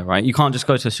license there, right? You can't just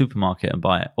go to a supermarket and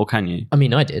buy it, or can you? I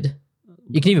mean, I did.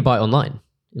 You can even buy it online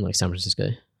in like San Francisco.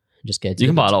 Just get it You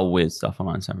can buy a delivered. lot of weird stuff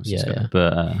online in San Francisco. Yeah.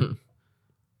 But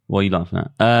what are you laughing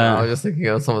at? I was just thinking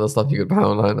of some of the stuff you could buy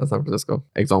online in San Francisco.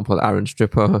 Example, Aaron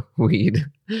Stripper, weed.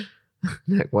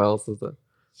 What else is there?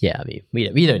 Yeah, I mean,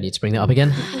 we don't need to bring that up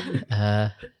again.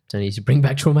 Don't need to bring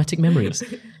back traumatic memories.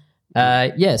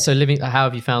 Yeah. So how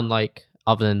have you found like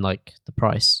other than like the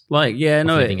price? Like, yeah,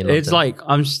 no, living in it's London.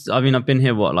 like I've been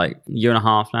here like a year and a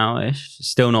half now ish.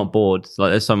 Still not bored.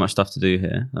 Like, there's so much stuff to do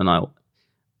here, and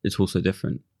it's also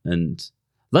different. And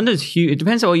London's huge. It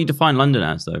depends on what you define London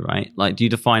as, though, right? Like, do you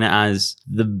define it as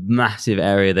the massive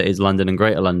area that is London and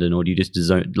Greater London, or do you just is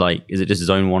it just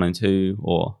zone 1 and 2,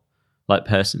 or like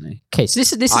personally? Okay, so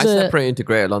this I is a separate into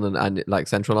Greater London and like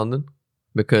Central London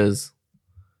because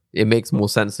it makes more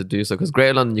sense to do so. Because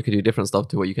Greater London, you can do different stuff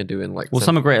to what you can do in like. Well,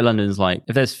 some of Greater London's like,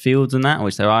 if there's fields and that,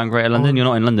 which there are in Greater London, you're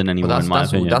not in London anymore, in my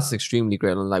opinion. That's extremely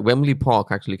Greater London. Like Wembley Park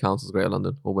actually counts as Greater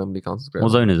London, or Wembley counts as Greater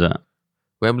What London. zone is that?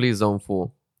 Wembley is zone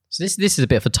 4. So this is a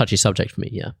bit of a touchy subject for me.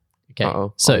 Yeah. Okay.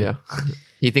 Uh-oh. So yeah,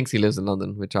 he thinks he lives in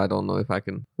London, which I don't know if I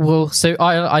can. well, so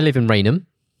I live in Rainham,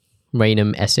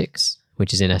 Essex,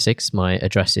 which is in Essex. My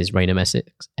address is Rainham,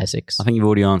 Essex. I think you've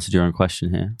already answered your own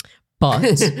question here.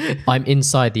 But I'm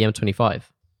inside the M25.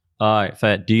 All right,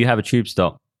 fair. Do you have a tube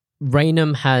stop?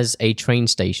 Rainham has a train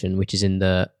station which is in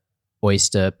the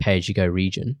Oyster pay-as-you-go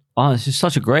region, Oh, it's just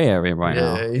such a grey area right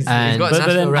now. and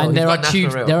there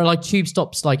are like tube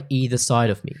stops like either side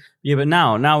of me. Yeah, but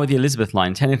now with the Elizabeth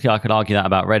line, technically I could argue that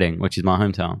about Reading, which is my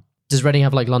hometown. Does Reading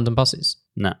have like London buses?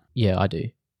 No. Yeah, I do.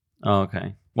 Oh,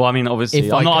 okay. Well, I mean, obviously,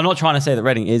 If I'm I not trying to say that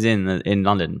Reading is in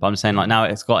London, but I'm saying like now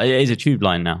it is a tube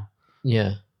line now.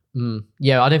 Yeah.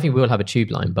 Yeah, I don't think we'll have a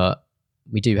tube line, but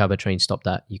we do have a train stop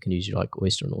that you can use like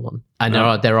Oyster and all on. And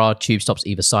there are tube stops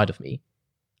either side of me,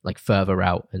 like further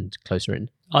out and closer in.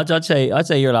 I'd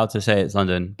say you're allowed to say it's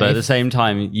London, but at the same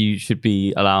time, you should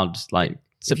be allowed like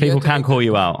so people can call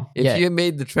you out. If you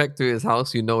made the trek to his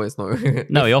house, you know it's not.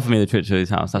 No, he offered me the trip to his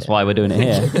house. That's why we're doing it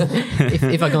here.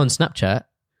 if I go on Snapchat,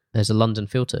 there's a London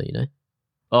filter, you know.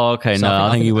 Oh, okay. So No,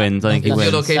 I think he wins. I think he Is your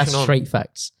wins. location That's on? straight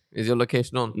facts. Is your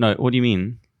location on? No, what do you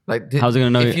mean? Like, How's it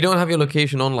gonna know? if you don't have your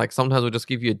location on, like sometimes it'll just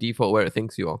give you a default where it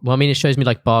thinks you are. Well, I mean, it shows me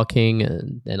like barking,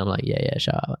 and then I'm like, yeah,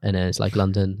 shout out, and then it's like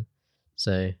London.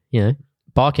 So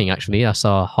barking actually, that's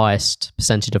our highest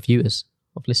percentage of viewers,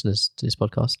 of listeners to this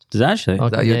podcast. Does it actually?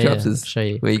 Is that your jobs I'll is show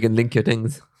you. where you can link your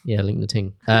things. Yeah, link the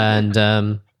thing. And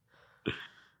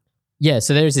yeah,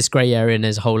 so there is this grey area and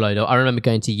there's a whole load of... I remember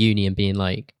going to uni and being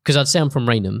like... Because I'd say I'm from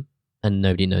Rainham and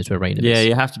nobody knows where Rainham Yeah, is.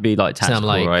 you have to be like tactical,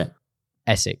 like- right?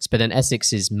 Essex. But then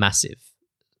Essex is massive.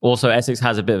 Also, Essex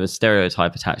has a bit of a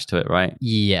stereotype attached to it, right?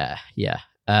 Yeah.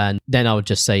 And then I would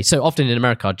just say... So often in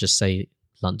America, I'd just say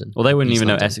London. Well, they wouldn't East even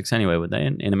know London. Essex anyway, would they?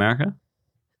 In America?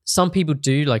 Some people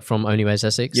do, like from Only Where's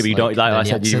Essex. Yeah, but you don't. Like know I the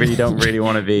said, you accent. really don't really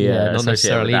want to be Yeah, not associated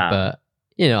necessarily, with that. but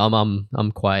you know,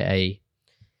 I'm quite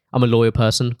I'm a loyal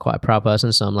person, quite a proud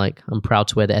person, so I'm proud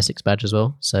to wear the Essex badge as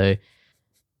well. So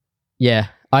yeah,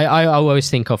 I always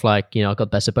think of like, you know, I've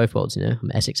got best of both worlds, you know,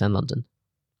 I'm Essex and London.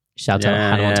 Shout out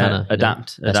Hannah Montana. You know,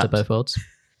 Adapt. best of both worlds.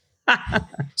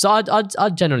 So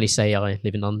I'd generally say I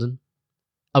live in London.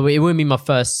 I mean, it wouldn't be my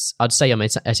first. I'd say I'm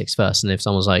Essex first, and if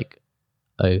someone's like,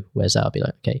 "Oh, where's that?" I'd be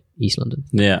like, "Okay, East London."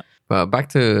 Yeah. But back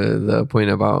to the point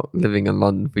about living in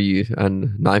London for you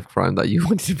and knife crime that you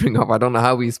wanted to bring up. I don't know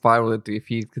how we spiraled into if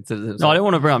he considers himself. No, I don't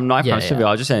want to bring up knife Yeah, crime specifically.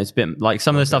 I was just saying it's a bit like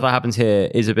some of the stuff that happens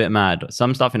here is a bit mad.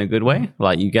 Some stuff in a good way.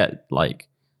 Like you get like,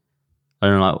 I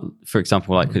don't know, like for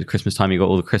example, like at Christmas time, you got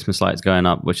all the Christmas lights going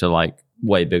up, which are like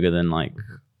way bigger than like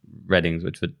Readings,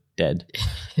 which were dead.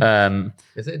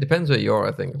 It depends where you are,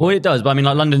 I think. Well, it does, but I mean,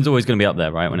 like London's always going to be up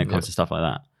there, right? When it comes to stuff like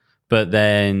that. But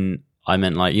then I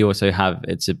meant like you also have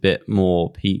it's a bit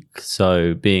more peak.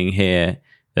 So being here,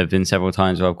 there have been several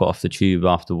times where I've got off the tube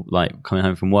after like coming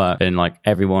home from work, and like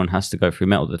everyone has to go through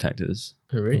metal detectors.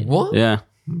 Really? What? Yeah,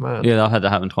 Man. yeah, I've had that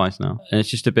happen twice now, and it's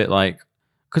just a bit like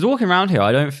because walking around here,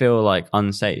 I don't feel like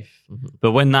unsafe,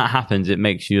 but when that happens, it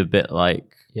makes you a bit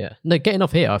like Yeah. No, getting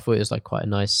off here, I thought it was like quite a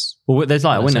nice. Well, there's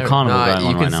like a winter Sorry. carnival Nah, going you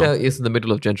on can right tell now. it's in the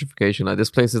middle of gentrification. Like this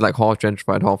place is like half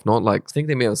gentrified, half not. Like I think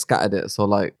they may have scattered it. So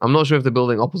like I'm not sure if the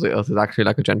building opposite us is actually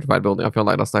like a gentrified building. I feel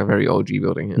like that's like a very OG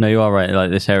building here. No, you are right.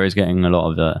 Like this area is getting a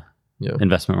lot of Yeah.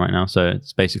 investment right now. So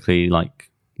it's basically like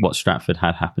what Stratford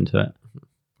had happened to it.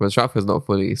 But Stratford's not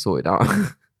fully sorted out.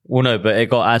 Well, no, but it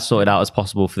got as sorted out as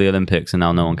possible for the Olympics, and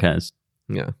now no one cares.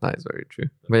 Yeah, that is very true.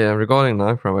 But yeah, regarding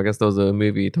Knife Crime, I guess there was a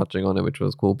movie touching on it, which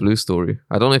was called Blue Story.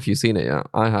 I don't know if you've seen it yet.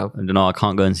 I have. I don't know. I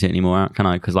can't go and see it anymore, can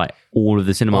I? Because like all of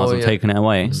the cinemas Oh, have yeah. taken it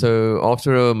away. So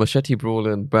after a machete brawl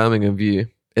in Birmingham View,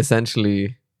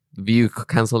 essentially View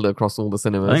cancelled it across all the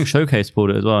cinemas. I think Showcase pulled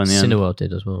it as well in the end. Cineworld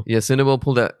did as well. Yeah, Cineworld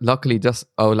pulled it. Luckily, just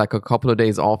like a couple of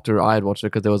days after I had watched it,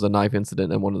 because there was a knife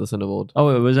incident in one of the Cineworld.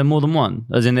 Oh, was there more than one?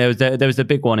 As in, there was the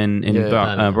big one in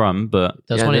Yeah. Brum, but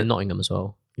There was Yeah, one and in Nottingham as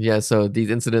well. Yeah, so these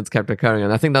incidents kept occurring,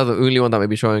 and I think that's the only one that may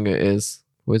be showing it is,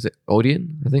 what is it,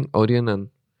 Odeon? I think Odeon, and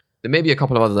there may be a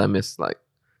couple of others I missed, like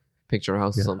Picture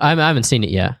House or something. I haven't seen it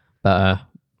yet, but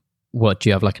what do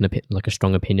you have like like a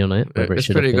strong opinion on it? Whether it It's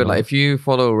should have pretty been good. or- Like if you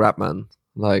follow Rapman,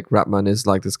 like Rapman is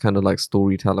like this kind of like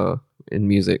storyteller in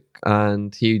music,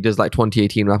 and he does like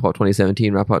 2018 wrap up,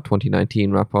 2017 wrap up,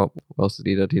 2019 wrap up. What else did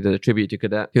he do? He did a tribute to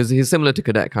Cadet. He's similar to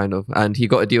Cadet kind of, and he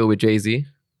got a deal with Jay-Z,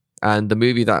 and the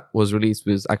movie that was released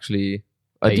was actually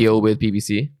a Paid deal for. with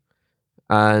BBC,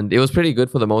 and it was pretty good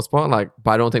for the most part. Like,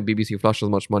 but I don't think BBC flushed as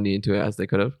much money into it as they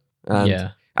could have. And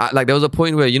yeah. like there was a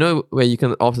point where where you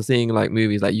can, after seeing like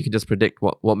movies, like you can just predict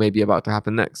what may be about to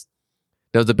happen next.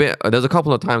 There's a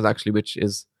couple of times actually, which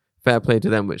is fair play to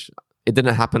them, which it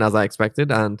didn't happen as I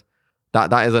expected, and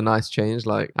that is a nice change.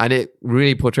 Like, and it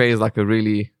really portrays like a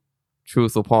really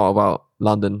truthful part about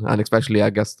London, and especially I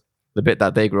guess the bit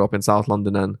that they grew up in, South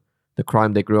London, and the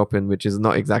crime they grew up in, which is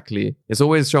not exactly, it's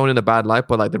always shown in a bad light,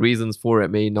 but like the reasons for it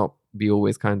may not be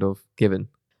always kind of given.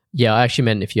 Yeah, I actually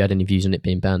meant if you had any views on it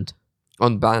being banned.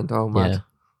 On band, oh man. Yeah.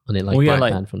 On it like, Well, yeah, being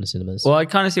like- banned from the cinemas. well, I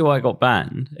kind of see why it got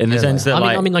banned in the Yeah. sense that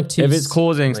I mean, like two, if it's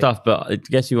causing like- stuff, but I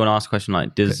guess you want to ask a question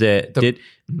like,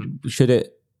 should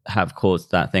it have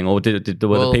caused that thing, or were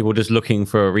the people just looking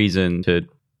for a reason to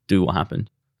do what happened?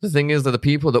 The thing is that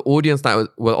the audience that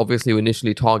will obviously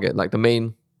initially target, like the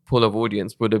main pool of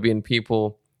audience would have been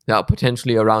people that are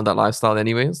potentially around that lifestyle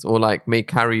anyways, or like may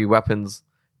carry weapons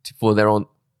for their own,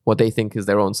 what they think is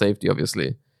their own safety,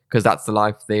 obviously, because that's the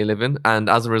life they live in. And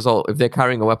as a result, if they're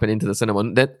carrying a weapon into the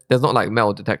cinema, there's not like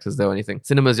metal detectors there or anything.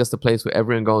 Cinema is just a place where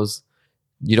everyone goes.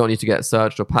 You don't need to get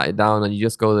searched or patted down, and you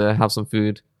just go there, have some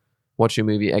food, watch your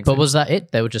movie, exit. But was that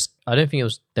it? They were just, I don't think it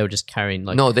was, they were just carrying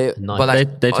like No, they- a knife. but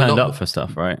like- They turned no, up for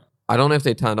stuff, right? I don't know if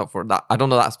they turned up for that. I don't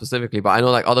know that specifically, but I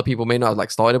know like other people may not have like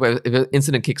started. But if an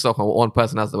incident kicks off and one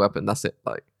person has the weapon, that's it.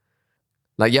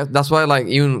 Like yeah, that's why like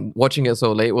even watching it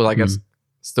so late was I guess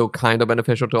still kind of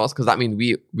beneficial to us, because that means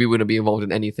we wouldn't be involved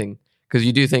in anything. Because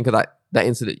you do think of that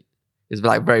incident is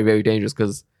like very, very dangerous,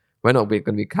 because we're not going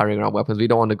to be carrying around weapons. We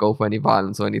don't want to go for any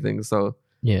violence or anything. So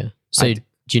Yeah. So I-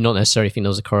 do you not necessarily think there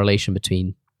was a correlation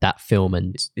between that film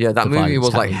and yeah, that the movie violence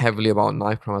was like happening? heavily about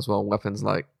knife crime as well, weapons,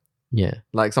 like yeah?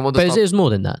 some of the But stuff. it was more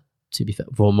than that. To be fair,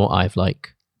 from what I've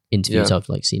like interviews Yeah. I've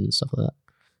like seen and stuff like that.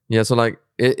 Yeah, so like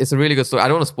it's a really good story. I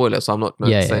don't want to spoil it, so I'm not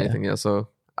going to Yeah, say yeah, anything. Yeah, so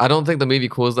I don't think the movie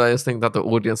caused that. I just think that the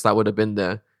audience that would have been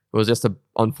there was just an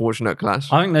unfortunate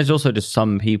clash. I think there's also just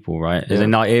some people, right? As Yeah.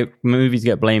 in, like, movies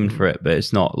get blamed for it, but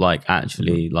it's not like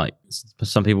actually like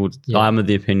some people. Yeah. I'm of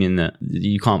the opinion that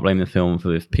you can't blame the film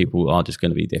for if people are just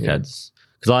going to be dickheads.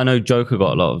 Because I know Joker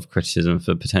got a lot of criticism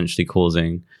for potentially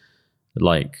causing,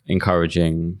 like,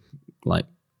 encouraging, like,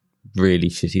 really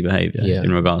shitty behavior Yeah.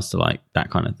 in regards to like that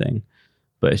kind of thing.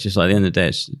 But it's just like at the end of the day,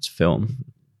 it's film.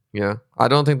 Yeah, I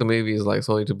don't think the movie is like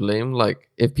solely to blame. Like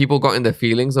if people got in their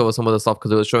feelings over some of the stuff,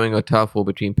 because it was showing a turf war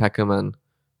between Peckham and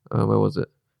where was it?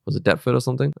 Was it Deptford or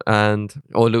something?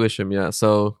 Or Lewisham? Yeah.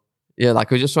 So yeah, like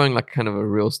it was just showing like kind of a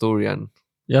real story, and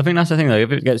Yeah, I think that's the thing though.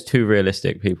 If it gets too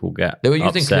realistic, people get they were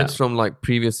using upset. clips from like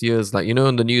previous years, like in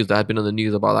the news that had been on the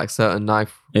news about like certain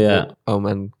knife. Yeah.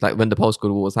 And like when the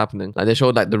postcode war was happening, like they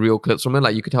showed like the real clips from it,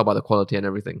 like you could tell by the quality and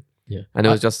everything. Yeah. And it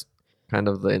was just kind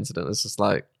of the incident. It's just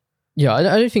like Yeah, I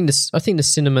don't think this. I think the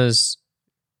cinemas.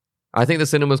 I think the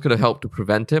cinemas could have helped to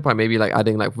prevent it by maybe like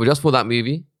adding like just for that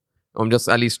movie, just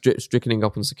at least strictening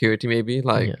up on security maybe,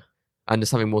 like Yeah. and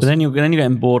just having more. But then you're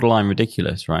getting borderline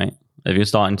ridiculous, right? If you're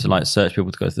starting to like search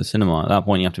people to go to the cinema, at that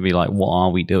point you have to be like, what are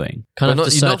we doing? Kind But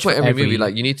of to not search for every movie. every.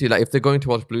 Like you need to like if they're going to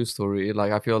watch Blue Story,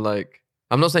 like I feel like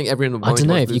I'm not saying everyone. I don't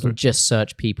know if Blue you Story. can just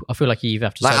search people. I feel like you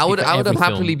have to. Like search I would people for have every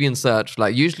happily film. been searched.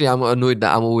 Like usually I'm annoyed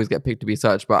that I'm always get picked to be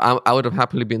searched, but I would have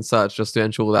happily been searched just to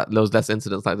ensure that there was less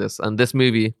incidents like this. And this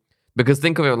movie, because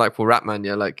think of it like for Ratman,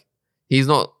 yeah, like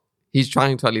he's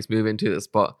trying to at least move into this,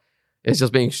 but it's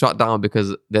just being shut down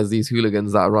because there's these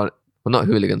hooligans that run, well, not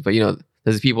hooligans, but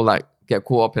there's people that get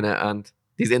caught up in it and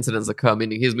these incidents occur,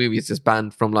 meaning his movie is just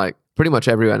banned from like pretty much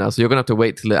everywhere now. So you're going to have to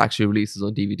wait till it actually releases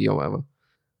on DVD or whatever.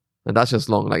 And that's just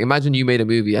long. Like imagine you made a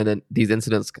movie and then these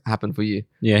incidents happen for you.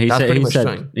 Yeah, he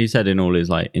said in all his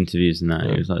like interviews and that,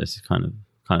 he was like, this is kind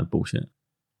of bullshit.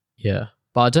 Yeah.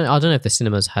 But I don't know if the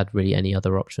cinemas had really any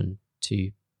other option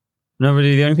to. No,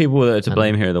 really, the only people that are to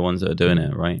blame here are the ones that are doing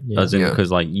it, right? Yeah. As in,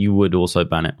 because like you would also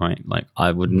ban it, right? Like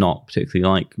I would not particularly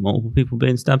like multiple people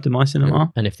being stabbed in my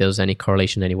cinema. And if there was any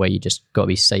correlation anyway, you just got to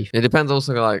be safe. It depends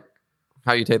also like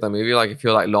how you take that movie. Like if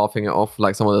you're like laughing it off,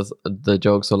 like some of the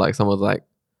jokes or like some of like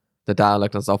the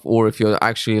dialect and stuff, or if you're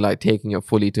actually like taking it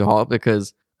fully to heart,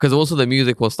 because also the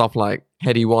music was stuff like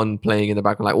Heady One playing in the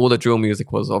background, like all the drill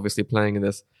music was obviously playing in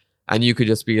this, and you could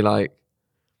just be like,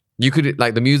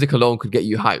 the music alone could get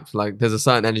you hyped. Like there's a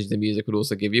certain energy the music would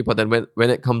also give you, but then when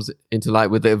it comes into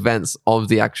like with the events of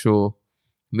the actual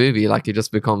movie, like it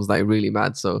just becomes like really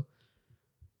mad. So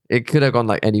it could have gone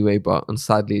like any way, but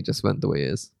sadly it just went the way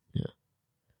it is. Yeah.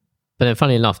 But then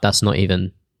funny enough, that's not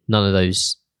even none of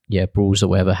those brawls or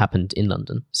whatever happened in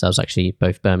London. So it was actually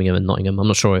both Birmingham and Nottingham. I'm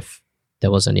not sure if there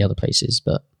was any other places,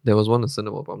 but there was one in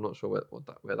cinema, but I'm not sure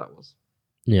where that was.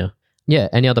 Yeah. Yeah.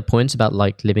 Any other points about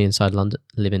like living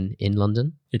in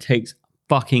London? It takes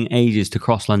fucking ages to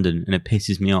cross London, and it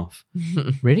pisses me off.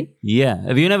 Really? Yeah.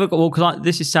 Have you never got? Well, because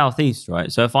this is southeast,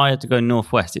 right? So if I had to go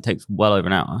northwest, it takes well over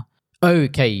an hour.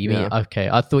 Okay, you mean okay?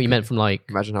 I thought you meant from like.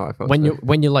 Imagine how I felt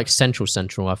when you're like central.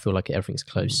 I feel like everything's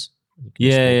close.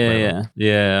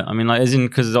 Yeah. I mean, like, as in,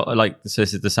 because like, so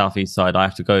this is the southeast side. I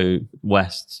have to go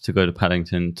west to go to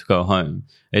Paddington to go home.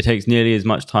 It takes nearly as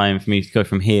much time for me to go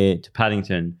from here to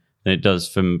Paddington than it does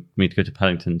for me to go to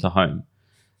Paddington to home,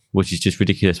 which is just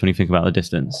ridiculous when you think about the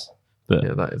distance. But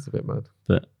yeah, that is a bit mad.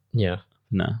 But yeah,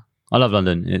 no, I love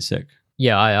London. It's sick.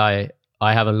 Yeah,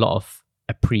 I have a lot of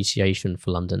appreciation for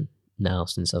London now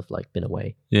since I've like been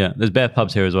away. Yeah, there's bare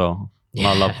pubs here as well.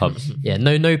 I love pubs. Yeah,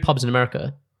 no pubs in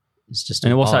America. It's just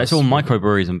what's that? It's all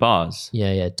microbreweries and bars.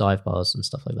 Yeah, dive bars and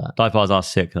stuff like that. Dive bars are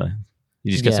sick though.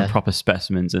 You just get some proper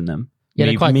specimens in them.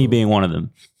 Yeah, me being one of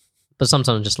them. But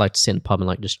sometimes I just like to sit in the pub and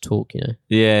like just talk, Yeah.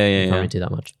 Can't really do that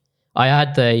much. I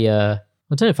had I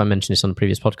don't know if I mentioned this on the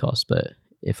previous podcast, but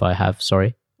if I have,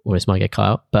 sorry, or this might get cut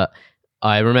out. But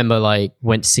I remember like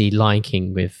went to see Lion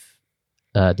King with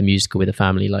the musical with the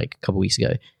family like a couple of weeks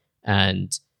ago,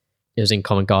 and it was in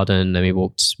Covent Garden. Then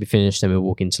we finished, and we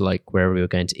walked into like wherever we were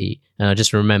going to eat. And I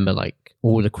just remember like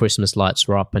all the Christmas lights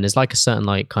were up, and there's like a certain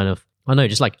like kind of, I don't know,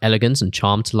 just like elegance and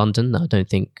charm to London that I don't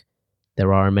think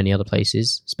there are in many other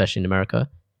places, especially in America.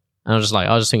 And I was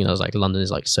just thinking, London is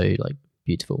like so like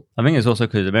beautiful. I think it's also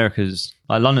because America's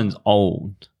like London's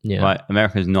old, right?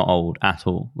 America's not old at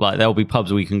all. Like there'll be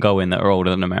pubs we can go in that are older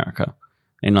than America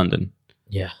in London.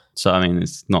 Yeah. So I mean,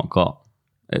 it's not got.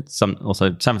 It's also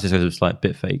San Francisco's just like a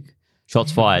bit fake.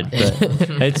 Shots fired, but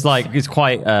it's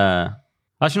quite.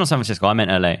 Actually, not San Francisco. I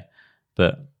meant LA,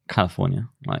 but California,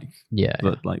 like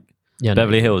but like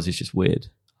Beverly Hills is just weird.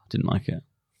 I didn't like it.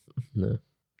 No.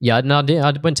 Yeah,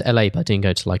 I went to LA, but I didn't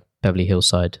go to like Beverly Hills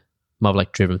side. Might have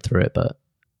like driven through it, but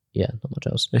yeah, not much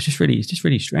else. It's just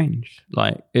really strange.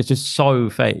 Like it's just so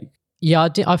fake. Yeah,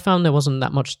 I found there wasn't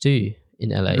that much to do in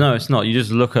LA. No, it's not. You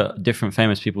just look at different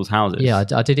famous people's houses. Yeah,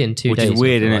 I did it in 2 days. Which is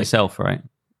weird in itself, right?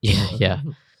 Yeah.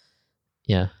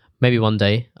 Maybe one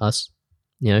day us,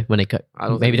 when they go,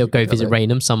 maybe they'll go visit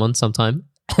Raynham sometime.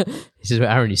 This is where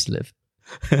Aaron used to live.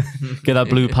 Get that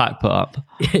blue pack put up.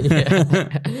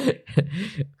 Yeah.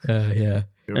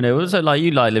 And it was like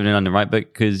you like living in London, right?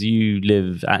 Because you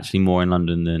live actually more in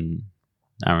London than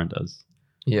Aaron does.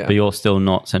 Yeah. But you're still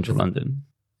not central London.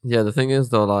 Yeah, the thing is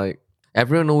though, like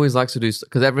everyone always likes to do,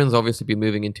 because everyone's obviously been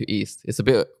moving into East. It's a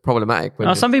bit problematic.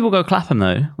 Some people go Clapham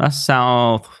though. That's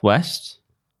southwest.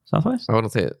 Southwest? I want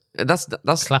to say it. That's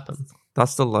Clapham.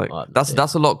 That's still like that's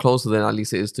a lot closer than at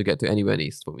least it is to get to anywhere in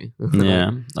East for me.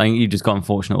 Yeah, I think you just got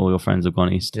unfortunate. All your friends have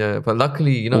gone East. Yeah, but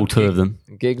luckily, all two of them.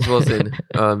 Gigs was in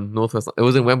Northwest. It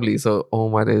was in Wembley, so oh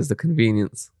my days, the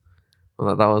convenience.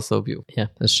 That was so beautiful. Yeah,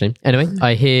 that's a shame. Anyway,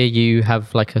 I hear you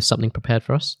have like something preprepared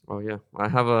for us. Oh yeah, I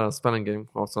have a spelling game.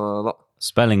 Also a lot.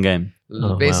 Spelling game.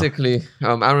 Basically,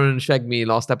 Aaron shagged me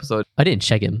last episode. I didn't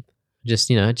shag him. Just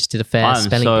just did a fair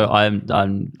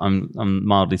spelling. I'm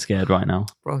mildly scared right now.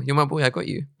 Bro, you're my boy. I got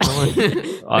you.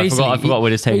 I forgot we're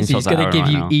just taking shots. He's going to give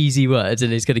you easy words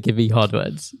and he's going to give me hard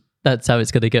words. That's how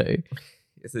it's going to go.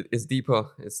 It's deeper.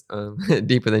 It's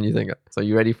deeper than you think. So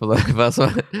you ready for the first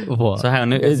one? What? So hang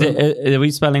on, are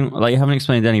we spelling, like you haven't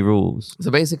explained any rules?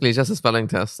 So basically, it's just a spelling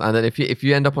test, and then if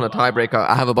you end up on a tiebreaker,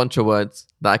 I have a bunch of words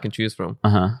that I can choose from,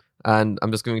 and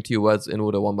I'm just giving to you words in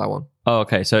order one by one. Oh,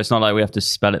 okay. So it's not like we have to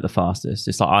spell it the fastest.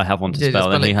 It's like I have one to Yeah, just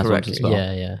spell and spell he it has one to correctly. spell.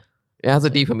 Yeah. It has a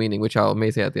deeper meaning, which I may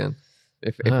say at the end,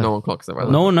 if no one clocks it right.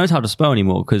 No one knows how to spell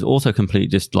anymore because autocomplete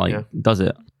just does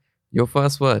it. Your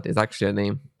first word is actually a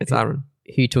name. It's Aaron.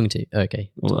 Who are you talking to?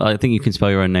 Okay. Well, I think you can spell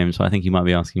your own name, so I think you might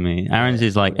be asking me. Aaron's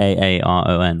is like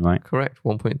Aaron, right? Correct.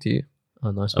 1 point to you.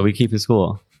 Oh, nice. Are we keeping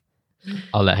score?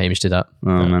 I'll let Hamish do that.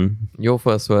 Oh man. Your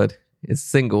first word is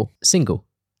single. Single.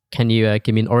 Can you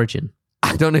give me an origin?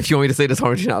 I don't know if you want me to say this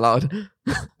origin out loud.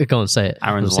 Go on, say it.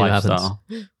 Aaron's We'll see what happens. lifestyle.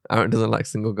 Aaron doesn't like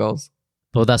single girls.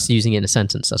 Well, that's using it in a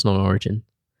sentence. That's not an origin.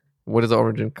 What does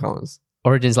origin count as?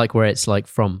 Origin's like where it's like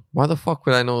from. Why the fuck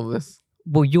would I know this?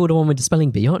 Well, you're the one with the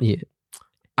spelling bee, aren't you?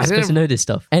 I You're supposed to didn't. know this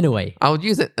stuff. Anyway, I would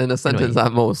use it in a sentence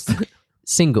at most.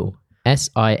 single.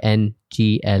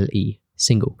 SINGLE.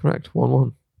 Single. Correct.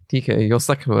 1-1. TK, your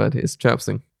second word is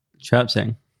chirpsing.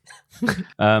 Chirpsing.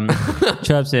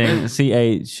 Chirpsing.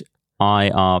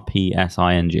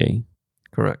 CHIRPSING.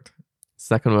 Correct.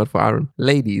 Second word for Aaron.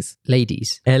 Ladies.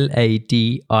 Ladies.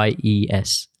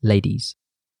 LADIES. Ladies.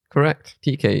 Correct.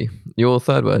 TK, your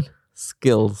third word.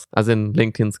 Skills, as in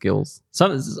LinkedIn skills.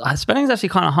 So spelling is actually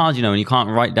kind of hard, when you can't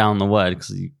write down the word because,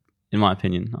 in my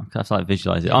opinion, I have to like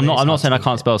visualize it. Yeah, I'm it's not hard saying to I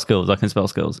can't do, spell skills. I can spell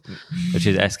skills, which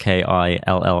is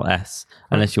SKILLS,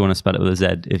 unless you want to spell it with a Z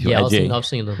if you're Yeah, edgy. I've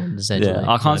seen the one. The Z, Yeah, like,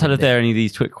 I can't tell if there. there are any of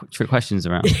these trick questions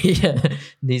around. Yeah,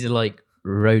 these are like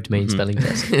road main spelling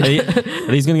tests. Are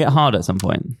these going to get hard at some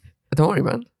point? Don't worry,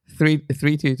 man.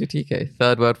 3-2 to TK.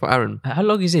 Third word for Aaron. How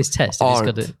long is this test? I just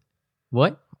Aren't. gotta-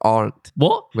 What? Aren't.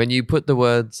 What? When you put the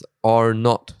words are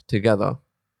not together,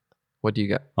 what do you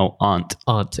get? Oh, aunt.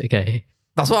 Aren't. Okay.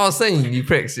 That's what I was saying, you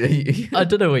pricks. I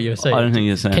don't know what you're saying. I don't think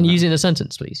you're saying. Can you that. use it in a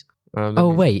sentence, please? Let Oh,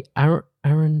 me- wait.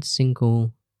 Aaron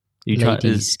single You try.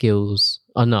 ladies skills.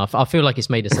 Oh, no. I feel like it's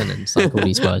made a sentence, like all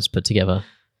these words put together.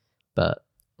 But,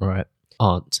 all right.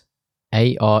 Aren't.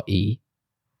 ARE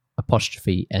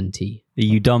apostrophe NT. Are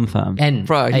you dumb, fam? N.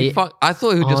 Bro, I thought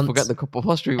he would just aren't forget the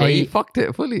apostrophe, but he a- fucked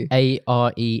it fully.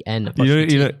 AREN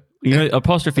apostrophe You know,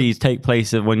 apostrophes take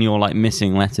place of when you're like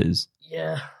missing letters.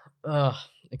 Yeah.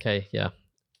 Okay. Yeah.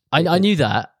 I knew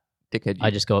that. Dickhead.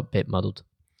 I just got a bit muddled.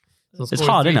 It's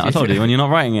hard, isn't it? I told you when you're not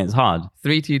writing it, it's hard.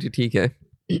 3-2 to TK.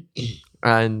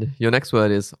 And your next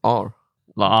word is R.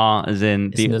 Like R as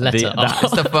in It's in the letter R.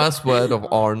 It's the first word of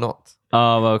R not.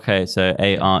 Oh, okay. So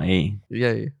ARE.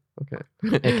 Yeah. Okay.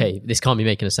 Okay, this can't be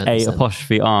making a A sentence. then.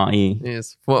 apostrophe RE.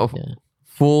 Yes. Yeah.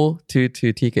 4-2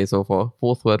 to TK so far.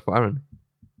 Fourth word for Aaron.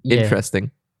 Yeah,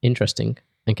 Interesting. Interesting.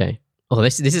 Okay. Oh,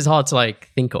 this is hard to like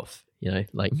think of.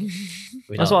 Like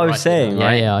That's what I was saying, Yeah,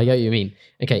 right? yeah, I get what you mean.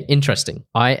 Okay, interesting.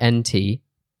 INTERESTING.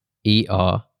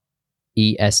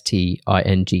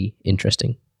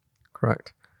 Interesting.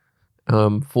 Correct.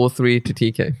 4-3 to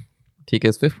TK.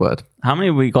 TK's fifth word. How many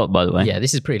have we got, by the way? Yeah,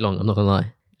 this is pretty long. I'm not gonna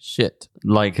lie. Shit.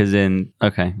 Like as in,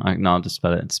 okay. No, I'll just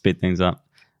spell it. Speed things up.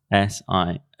 SHIT.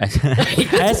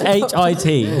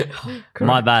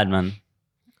 My bad, man.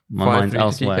 My 5-3 mind's to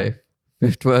elsewhere. TK.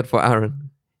 Fifth word for Aaron.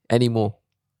 Anymore.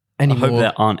 I hope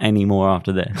there aren't any more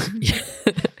after this.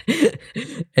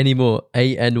 Any more?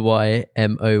 ANYMORE.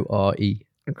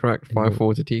 Correct.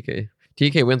 5-4 to TK.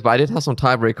 TK wins, but I did have some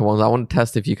tiebreaker ones. I want to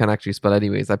test if you can actually spell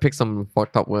anyways. I picked some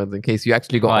fucked up words in case you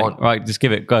actually got on. Right, just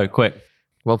give it. Go, quick.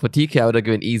 Well, for TK, I would have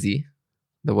given easy.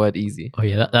 The word easy. Oh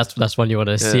yeah, that's one you want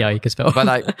to see how you can spell.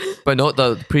 But note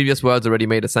the previous words already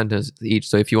made a sentence each.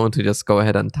 So if you want to just go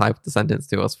ahead and type the sentence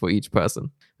to us for each person,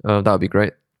 that would be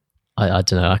great. I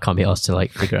don't know. I can't be asked to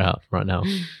like figure it out right now.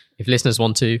 If listeners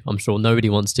want to, I'm sure nobody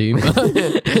wants to. Do you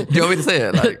want me to say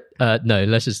it? Like, No,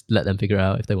 let's just let them figure it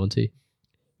out if they want to.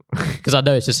 Because I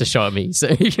know it's just a shot at me. So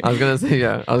I was gonna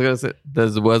say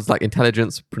there's words like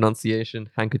intelligence, pronunciation,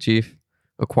 handkerchief,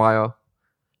 acquire,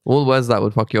 all words that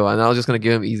would fuck you up. And I was just gonna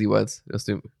give him easy words just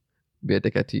to be a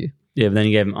dickhead to you. Yeah, but then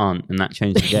you gave him aunt, and that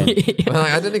changed the game. But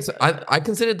like, I didn't. I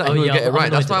considered that Oh, he would yeah, get it I'm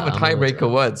right. That's why I annoyed have a at that. I'm annoyed at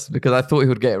tiebreaker words because I thought he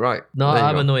would get it right. No, There you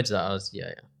I'm go. annoyed at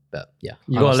that. But yeah.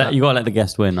 You I gotta lost let that. you gotta let the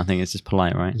guest win. I think it's just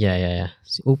polite, right? Yeah.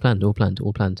 See, all planned.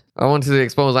 I wanted to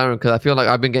expose Aaron because I feel like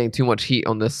I've been getting too much heat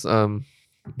on this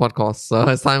podcast. So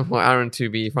it's time for Aaron to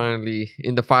be finally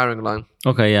in the firing line.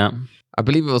 Okay, yeah. I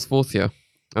believe it was fourth year.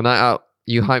 A night out,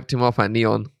 you hyped him up at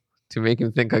Neon to make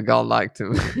him think a girl liked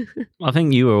him. I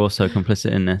think you were also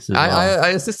complicit in this as well. I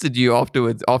assisted you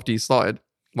afterwards after you started.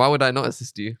 Why would I not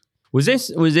assist you? Was this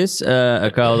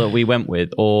a girl that we went with,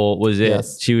 or was it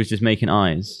Yes. she was just making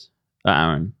eyes at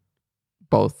Aaron?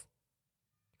 both.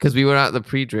 Because we were at the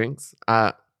pre-drinks.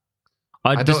 I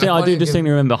I do can't even- distinctly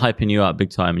remember hyping you up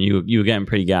big time, and you were getting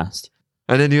pretty gassed.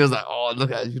 And then he was like, "Oh,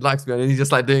 look at it, he likes me." And then he's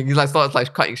just like starts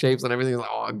like cutting shapes and everything. He's like,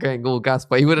 "Oh, I'm getting all gas,"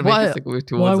 but he wouldn't make a single move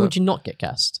towards Why her. would you not get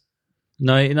gassed?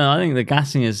 No, I think the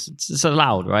gassing it's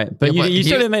allowed, right? But Yeah, you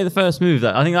still didn't make the first move.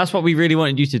 I think that's what we really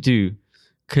wanted you to do,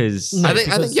 because No, I think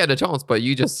because- you had a chance, but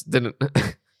you just didn't.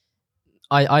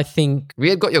 I think We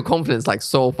had got your confidence like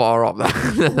so far up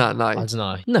that night. I don't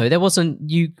know. No, there wasn't.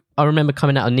 I remember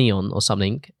coming out of Neon or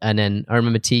something, and then I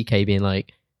remember TK being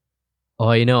like, "Oh,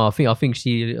 I think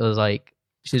she was like,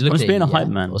 she's looking just at being you, a hype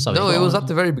yeah," man. or something. No, it was at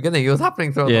the very beginning. It was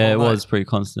happening throughout the yeah, whole it was pretty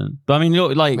constant. But I mean,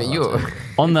 you're like night. Mate,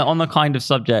 on the kind of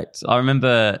subject. I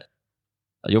remember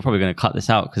you're probably going to cut this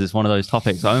out because it's one of those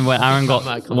topics. I remember when Aaron Might got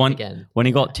come up one again. when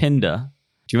he got Tinder.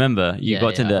 Do you remember? You Yeah, got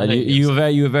yeah, Tinder, I and know you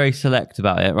you were very select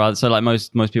about it, right? So like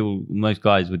most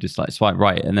guys would just like swipe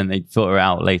right, and then they filter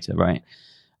out later, right?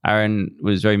 Aaron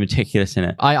was very meticulous in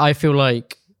it. I feel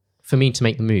like for me to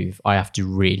make the move, I have to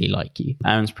really like you.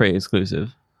 Aaron's pretty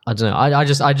exclusive. I don't know.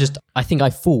 I think I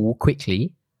fall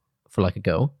quickly for like a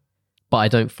girl, but I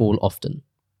don't fall often.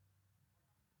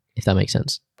 If that makes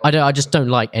sense. I just don't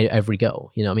like every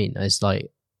girl. You know what I mean? It's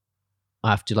like I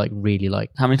have to like really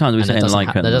like. How many times are we And that saying doesn't,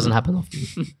 like it? that doesn't happen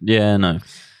often. Yeah, no.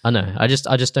 I know. I just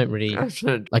don't really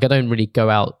like. I don't really go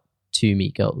out to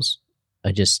meet girls.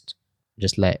 I just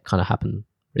let it kind of happen.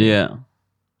 really. Yeah.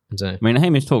 I don't know. I mean,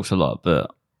 Hamish talks a lot, but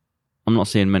I'm not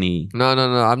seeing many. No.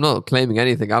 I'm not claiming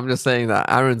anything. I'm just saying that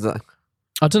Aaron's I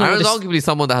don't know. Aaron's what arguably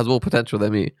someone that has more potential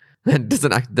than me and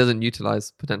doesn't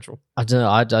utilize potential. I don't know.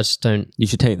 I just don't. You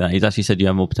should take that. He's actually said you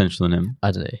have more potential than him.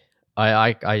 I don't know.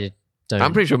 I don't.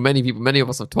 I'm pretty sure many of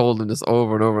us have told him this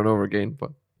over and over and over again,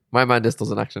 but my man just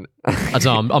doesn't action it. I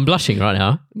don't know. I'm blushing right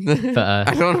now. But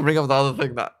I don't want to bring up the other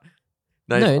thing that.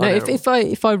 no.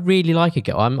 If I really like a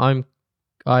girl,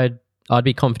 I'd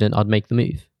be confident I'd make the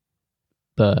move.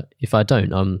 But if I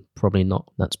don't, I'm probably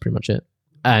not. That's pretty much it.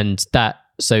 And that.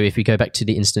 So if we go back to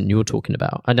the incident you were talking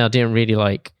about, I didn't really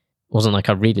like. Wasn't like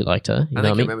I really liked her. You I know think what I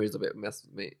your mean? memory's a bit messed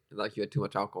with me. Like you had too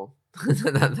much alcohol.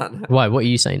 that Why? What are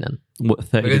you saying then? What,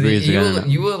 30 because degrees ago?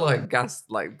 you were like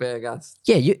gassed, like bare gassed.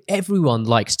 Yeah, everyone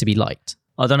likes to be liked.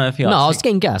 I don't know if he No, I was actually...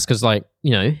 getting gas because, like,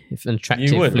 you know, if an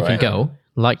attractive would, looking right? girl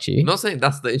liked you, I'm not saying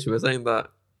that's the issue. We're saying that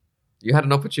you had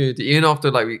an opportunity, even after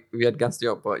like we had gassed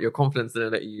you up, but your confidence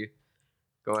didn't let you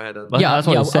go ahead and. But that's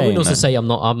what I'm I saying, wouldn't also man. say I'm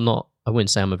not. I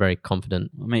wouldn't say I'm a very confident,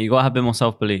 I mean, you got to have a bit more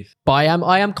self-belief. but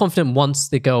I am confident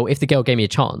once if the girl gave me a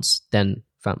chance, then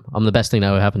fam, I'm the best thing that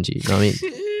ever happened to you. You know what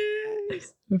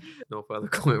I mean? No further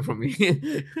comment from me.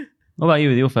 What about you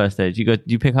with your first date? Do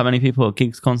you pick up many people at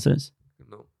gigs, concerts?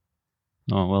 No,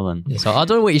 Oh, well then. So I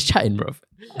don't know what he's chatting, bro.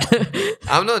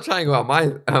 I'm not trying about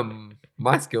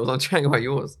my skills. I'm trying about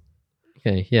yours.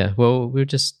 Okay, yeah. Well, we'll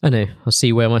just I don't know. I'll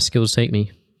see where my skills take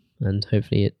me, and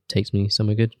hopefully it takes me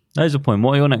somewhere good. There's a point.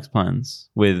 What are your next plans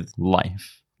with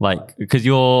life? Like, because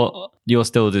you're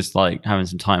still just like having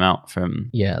some time out from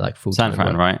Yeah, like full San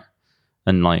Fran, right?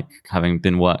 And like having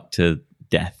been worked to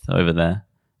death over there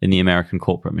in the American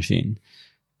corporate machine.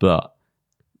 But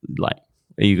like,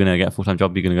 are you going to get a full-time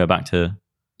job? Are you going to go back to...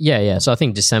 Yeah. So I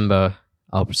think December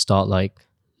I'll start like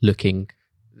looking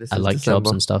This at is like December.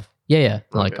 jobs and stuff. Yeah.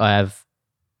 Like Okay. I have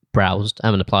browsed. I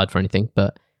haven't applied for anything,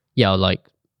 but yeah, I'll like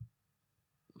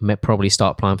probably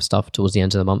start applying for stuff towards the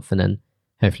end of the month, and then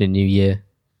hopefully New Year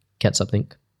get something.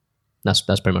 That's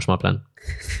pretty much my plan.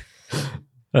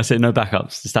 That's it. No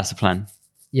backups. Just that's a plan.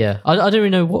 Yeah, I don't really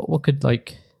know what could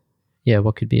like. Yeah,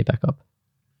 what could be a backup?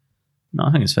 No,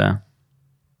 I think it's fair.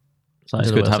 It's, like, it's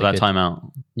don't know good to what have else that I time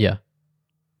out. Yeah,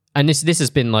 and this has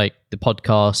been like the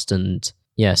podcast and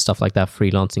yeah stuff like that.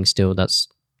 Freelancing still that's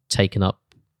taken up.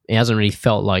 It hasn't really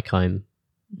felt like I'm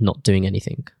not doing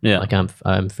anything. Yeah. Like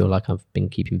I feel like I've been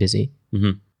keeping busy,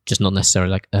 Mhm. just not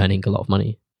necessarily like earning a lot of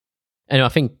money. Anyway, I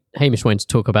think Hamish wanted to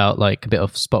talk about like a bit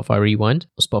of Spotify Rewind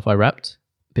or Spotify Wrapped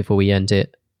before we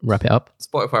wrap it up.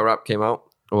 Spotify Wrap came out.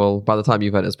 Well, by the time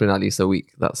you've had it, it's been at least a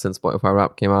week that since Spotify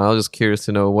Wrap came out. I was just curious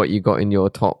to know what you got in your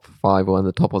top 5 or in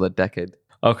the top of the decade.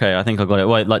 Okay, I think I got it.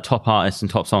 Well, like top artists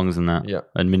and top songs and that. Yeah.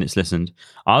 And minutes listened.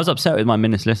 I was upset with my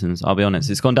minutes listens, I'll be honest.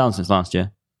 It's gone down since last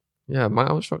year. Yeah,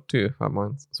 I was shocked too at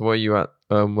mine. So what are you at?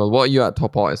 What are you at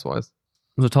top artist wise?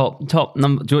 The top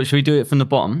number. Should we do it from the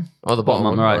bottom? Oh, the bottom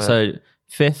one. All right. Oh, yeah. So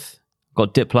fifth,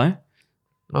 got Diplo.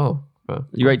 Oh, fair.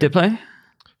 You rate Diplo? I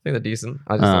think they're decent.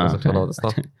 I just don't listen to a lot of the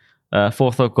stuff.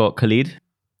 Fourth, I've got Khalid.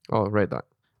 Oh, rate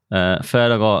that.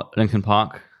 Third, I got Linkin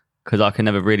Park because I can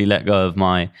never really let go of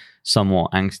my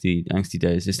somewhat angsty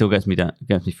days. It still gets me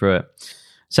through it.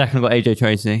 Second, I got AJ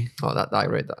Tracy, Oh, that I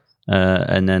rate that.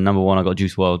 and then number one, I got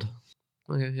Juice WRLD.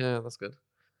 Okay, yeah, that's good.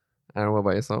 Aaron, what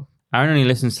about yourself? Aaron only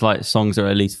listens to like songs that are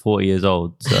at least 40 years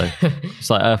old, so it's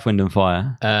like Earth, Wind and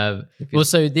Fire. Well,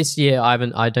 so this year I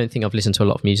don't think I've listened to a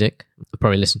lot of music. I've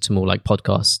probably listened to more like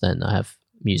podcasts than I have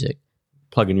music.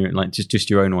 Plugging your like just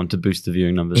your own one to boost the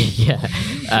viewing numbers. Yeah,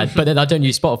 but then I don't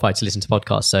use Spotify to listen to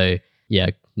podcasts. So yeah,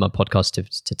 my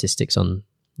podcast statistics on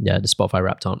the Spotify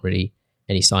Wrapped aren't really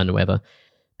any sign or whatever.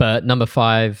 But number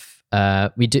 5,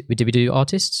 we do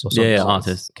artists or songs? Yeah,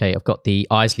 artists. Okay, I've got the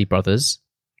Isley Brothers.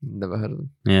 Never heard of them.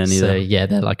 Yeah, neither. So yeah,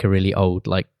 they're like a really old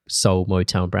like soul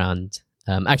Motown brand.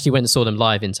 Actually went and saw them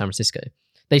live in San Francisco.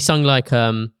 They sung like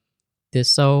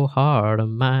 "This So Hard of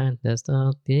Mine." There's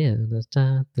no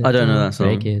I don't know that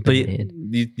song, but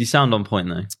you sound on point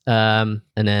though.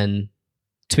 And then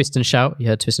Twist and Shout. You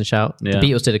heard Twist and Shout? Yeah.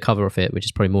 The Beatles did a cover of it, which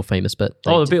is probably more famous. But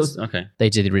The Beatles. Okay. they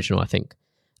did the original, I think.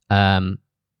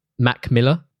 Mac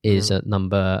Miller is at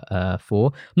number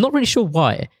 4. I'm not really sure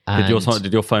why. Did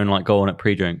your phone like go on at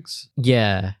pre-drinks?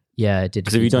 Yeah, it did.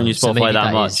 Because if you don't use So Spotify maybe that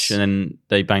that much, is- and then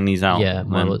they bang these out. Yeah,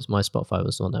 my Spotify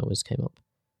was the one that always came up.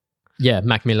 Yeah,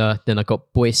 Mac Miller. Then I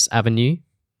got Boyce Avenue.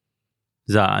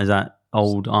 Is that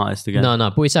old artist again? No,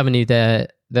 Boyce Avenue. They're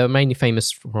mainly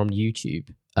famous from YouTube.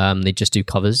 They just do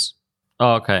covers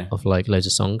Oh, okay. of like loads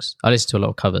of songs. I listen to a lot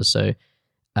of covers. So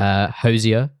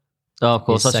Hosier. Oh, of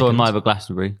course. His I saw him second. live at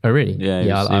Glastonbury. Oh, really? Yeah,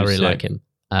 yeah. I he was really sick. like him.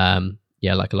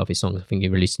 Yeah, I like a lot of his songs. I think he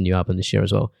released a new album this year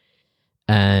as well.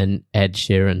 And Ed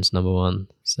Sheeran's number 1.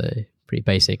 So pretty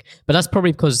basic, but that's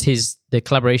probably because the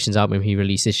collaborations album he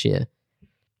released this year.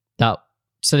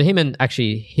 So him and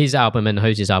actually his album and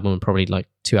Hosier's album are probably like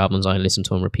 2 albums I listen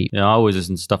to on repeat. Yeah, I always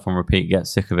listen to stuff on repeat, get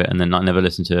sick of it, and then I never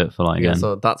listen to it for like Yeah, again.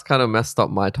 so that's kind of messed up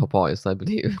my top artists, I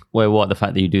believe. Wait, what? The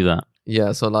fact that you do that?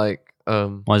 Yeah, so like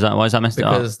Why is that messed it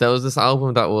up? because there was this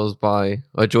album that was by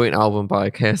a joint album by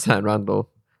KSI and Randolph,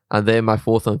 and they're my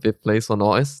 4th and 5th place on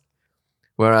artist.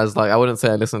 Whereas like I wouldn't say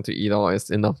I listen to either artist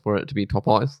enough for it to be top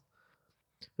artist.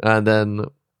 And then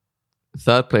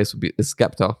 3rd place would be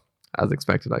Skepta, as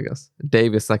expected, I guess.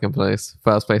 Dave is 2nd place.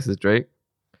 1st place is Drake.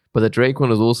 But the Drake one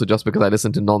was also just because I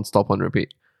listened to non-stop on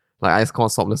repeat. Like I just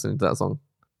can't stop listening to that song.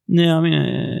 Yeah, I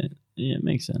mean, it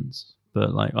makes sense.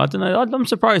 But like, I don't know. I'm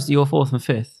surprised that you're 4th and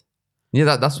 5th.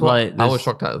 Yeah, that's what Like, I was this-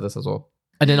 shocked at this as well.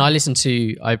 And then I listen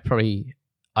to a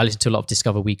lot of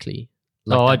Discover Weekly.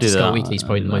 Like Oh, I that do Discover that. Weekly is I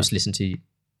probably do the that. most listened to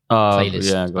Oh, playlist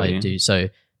yeah, got I you. do. So,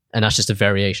 and that's just a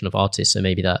variation of artists. So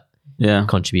maybe that Yeah.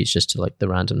 contributes just to like the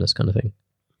randomness kind of thing.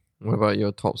 What about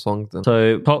your top songs then?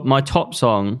 So my top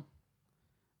song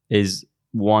is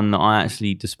one that I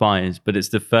actually despise, but it's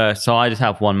the first. So I just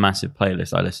have one massive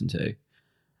playlist I listen to.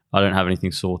 I don't have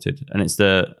anything sorted, and it's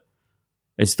the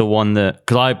one that,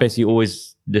 because I basically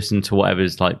always listen to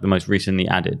whatever's like the most recently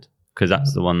added, because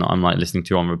that's the one that I'm like listening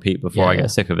to on repeat before I Yeah.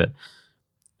 get sick of it,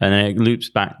 and then it loops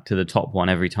back to the top one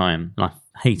every time, and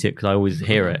I hate it because I always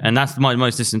hear it, and that's my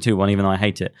most listened to one, even though I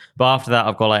hate it. But after that,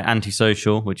 I've got like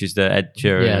Antisocial, which is the Ed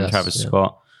Sheeran Yeah, and that's- Travis yeah.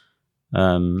 Scott.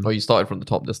 Oh, you started from the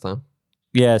top this time.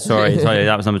 Yeah, sorry,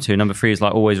 that was number 2. Number 3 is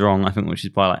like Always Wrong, I think, which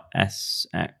is by like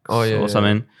SX or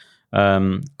something.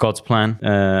 God's Plan,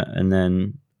 and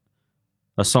then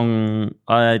a song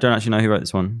I don't actually know who wrote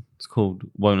this one. It's called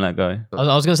Won't Let Go.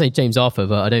 I was going to say James Arthur,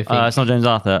 but I don't think It's not James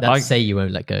Arthur. that's Say You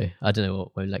Won't Let Go. I don't know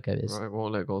what Won't Let Go is. Right,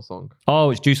 Won't Let Go song.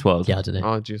 Oh, it's Juice WRLD. Yeah, I don't know.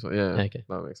 Oh, juice. Yeah. Okay.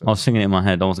 That makes sense. I was singing it in my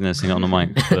head. I wasn't going to sing it on the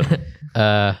mic.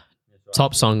 But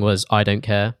Top song was I Don't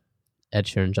Care, Ed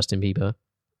Sheeran, Justin Bieber.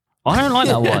 I don't like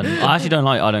that one. I actually don't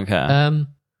like I Don't Care. I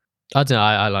don't know.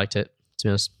 I liked it, to be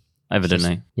honest.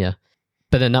 Evidently. Yeah.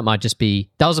 But then that might just be,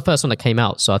 that was the first one that came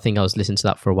out. So I think I was listening to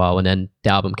that for a while, and then the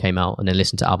album came out, and then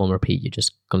listen to album repeat. You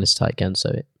just gonna listen to it again. So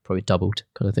it probably doubled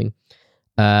kind of thing.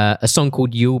 A song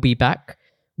called You'll Be Back,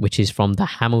 which is from the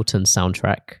Hamilton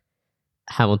soundtrack.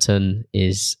 Hamilton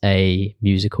is a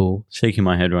musical. Shaking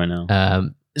my head right now.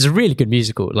 It's a really good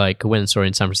musical. Like I went and saw it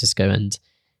in San Francisco, and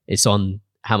it's on.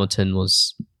 Hamilton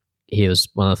was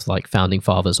one of like founding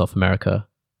fathers of America,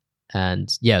 and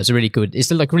yeah, it's a really good.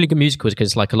 It's like really good musical because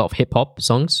it's like a lot of hip hop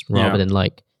songs rather Yeah. than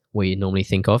like what you normally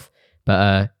think of.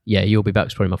 But yeah, You'll Be Back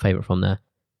is probably my favorite from there.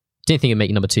 Didn't think it'd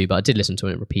make number 2, but I did listen to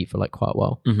it repeat for like quite a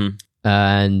while. Mm-hmm.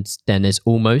 And then there's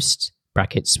Almost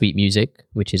brackets Sweet Music,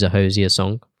 which is a Hosier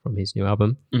song from his new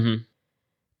album. Mm-hmm.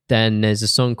 Then there's a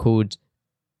song called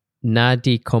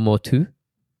Nadi Como Tu,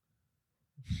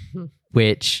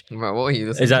 which Right, what are you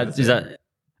listening Is that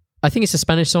I think it's a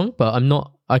Spanish song, but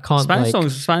I can't Spanish like,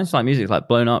 songs? Spanish like music like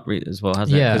blown up as well,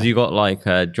 hasn't it? Yeah. Because you got like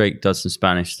Drake does some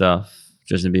Spanish stuff,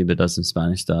 Justin Bieber does some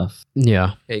Spanish stuff.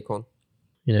 Yeah, Akon.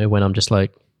 you know, when I'm just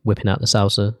like whipping out the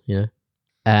salsa, you know.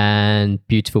 And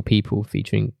Beautiful People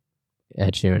featuring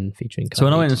Ed Sheeran featuring. So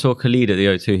when I Khalid. went and saw Khalid at the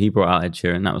O2, he brought out Ed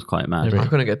Sheeran. That was quite mad. Really? I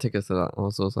couldn't get tickets to that. I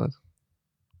was so sad.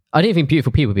 I didn't think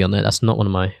Beautiful People would be on there. That's not one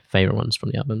of my favorite ones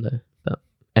from the album, though. But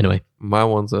anyway, My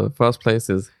one's first place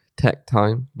is Tech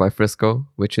Time by Frisco,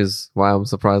 which is why I'm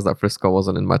surprised that Frisco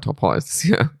wasn't in my top artists this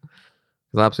year.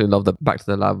 Because I absolutely love the Back to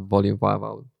the Lab Volume 5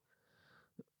 album.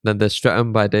 Then there's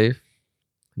Streatham by Dave,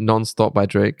 Non-Stop by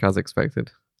Drake, as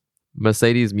expected.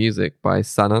 Mercedes Music by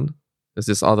Sanan. It's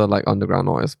this other like underground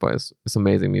artist, but it's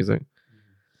amazing music.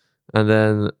 And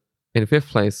then in fifth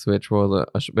place, which was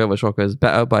a bit of a shocker, is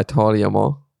Better by Talia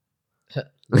Moore.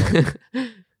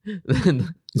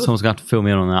 Someone's going to have to fill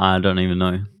me in on that. I don't even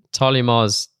know. Talia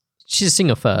Mars, she's a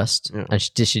singer first, Yeah. and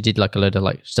she did like a load of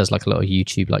like she does like a lot of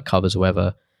YouTube like covers or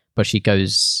whatever. But she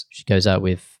goes out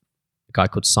with a guy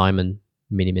called Simon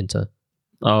Miniminter.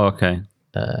 Oh, okay.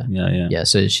 Yeah. Yeah,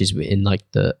 so she's in like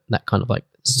that kind of like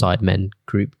Sidemen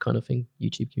group kind of thing,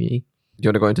 YouTube community. Do you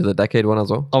want to go into the decade one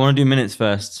as well? I want to do minutes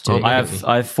first. Do it. I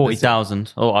have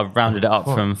 40,000. Oh, I've rounded it up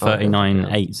from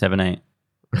 39,878.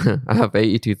 I have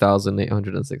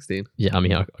 82,816. Yeah, I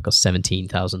mean I got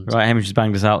 17,000. Right, Hamish just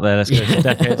banged us out there. Let's go to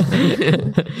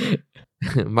the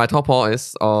decade. My top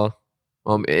artists are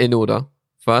in order.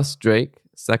 First, Drake.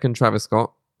 Second, Travis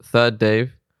Scott. Third,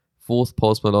 Dave. Fourth,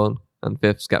 Post Malone. And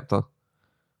fifth, Skepta.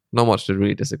 Not much to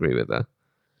really disagree with there.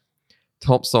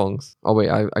 Top songs. Oh, wait,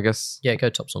 I guess... Yeah, go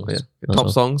top songs. Yeah. As Top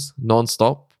well. songs,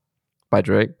 Non-Stop by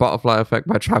Drake. Butterfly Effect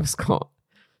by Travis Scott.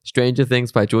 Stranger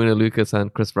Things by Joyner Lucas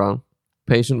and Chris Brown.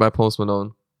 Patient by Post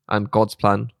Malone. And God's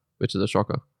Plan, which is a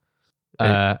shocker.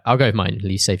 I'll go with mine. At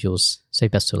least save yours. Save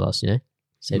best till last, you know?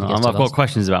 Save No, the guest I've till got last.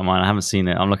 questions about mine. I haven't seen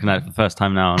it. I'm looking at it for the first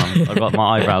time now, and I've got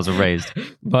my eyebrows are raised.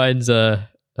 Mine's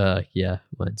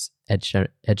mine's Ed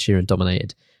Sheeran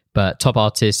dominated. But top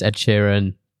artist, Ed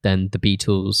Sheeran, then the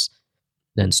Beatles,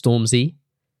 then Stormzy,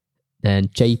 then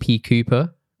JP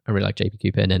Cooper. I really like JP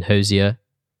Cooper, and then Hosier.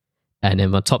 And then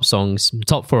my top songs,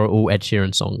 top four are all Ed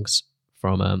Sheeran songs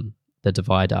from the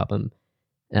Divide album.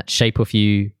 That's Shape of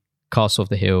You, Castle on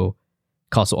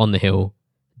the Hill,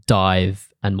 Dive,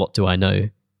 and What Do I Know?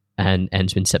 And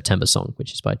Ends in September song,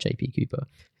 which is by JP Cooper.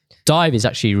 Dive is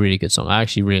actually a really good song. I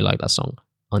actually really like that song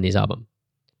on his album.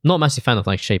 Not a massive fan of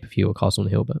like Shape of You or Castle on the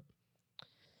Hill, but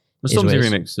The Is what Stormzy it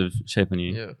is. remix of Shape on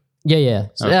You. Yeah. yeah.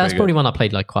 So That's that's pretty probably one I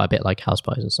played like quite a bit, like house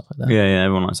parties and stuff like that. Yeah,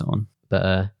 everyone likes that one.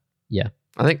 But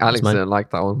I think Alex mine. didn't like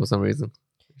that one for some reason.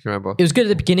 If you remember. it was good at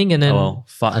the beginning, and then Oh, well,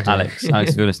 fuck I don't know. Alex.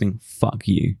 Alex, if you're listening, fuck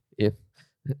you.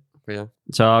 But yeah.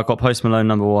 So I've got Post Malone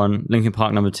number 1, Linkin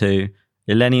Park number 2,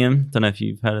 Illenium. Don't know if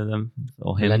you've heard of them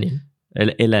or him. Millennium.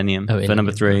 Illenium Oh, for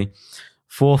number Illenium, 3.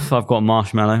 Fourth, I've got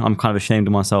Marshmallow. I'm kind of ashamed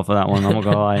of myself for that one. I'm not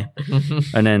gonna lie.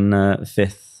 And then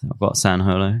fifth, I've got San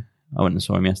Holo. I went and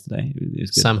saw him yesterday. It was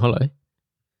good. Sam Hollow.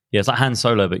 Yeah, it's like Han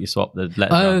Solo, but you swap the letters.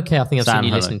 Oh, out. okay. I think I've Sam seen you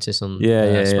Holo. listening to this on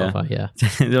Yeah. Spotify. Yeah.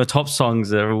 The top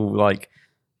songs are all like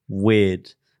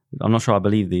weird. I'm not sure I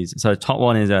believe these. So top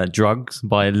one is Drugs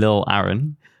by Lil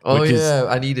Aaron, Oh, Which is- yeah.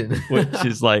 I need it. which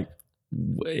is like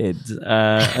weird.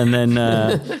 And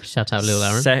then Shout out Lil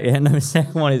Aaron. the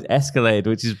second one is Escalade,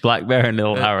 which is Black Bear and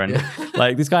Lil Aaron. Yeah.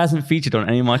 Like this guy hasn't featured on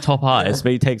any of my top artists,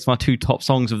 but he takes my 2 top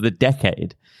songs of the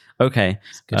decade. Okay.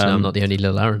 Good to know I'm not the only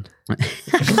Lil Aaron.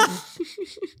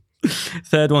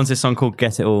 Third one's this song called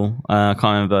Get It All. I can't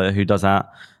remember who does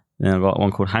that. Then I've got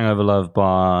one called Hangover Love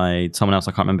by someone else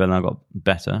I can't remember. And I've got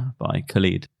Better by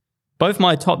Khalid. Both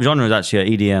my top genres actually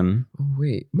are EDM. Oh,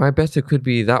 wait. My better could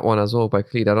be that one as well by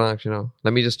Khalid. I don't actually know.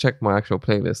 Let me just check my actual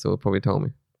playlist. It will probably tell me.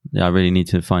 Yeah, I really need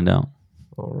to find out.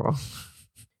 All right.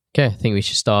 Okay, I think we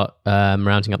should start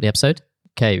rounding up the episode.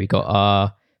 Okay, we got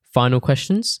our final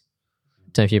questions.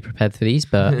 Don't know if you're prepared for these,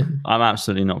 but I'm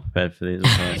absolutely not prepared for these.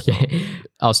 okay.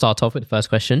 I'll start off with the first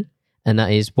question, and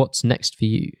that is, what's next for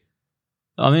you?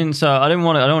 I mean, so I don't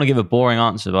want to give a boring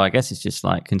answer, but I guess it's just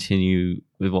like continue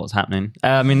with what's happening.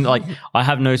 I mean, like I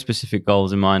have no specific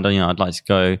goals in mind. You know, I'd like to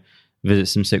go visit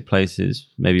some sick places,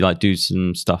 maybe like do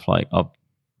some stuff. Like I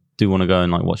do want to go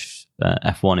and like watch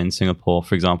F1 in Singapore,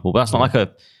 for example. But that's not like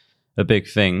a big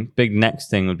thing. Big next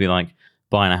thing would be like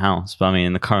buying a house. But I mean,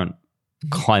 in the current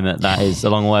climate, that is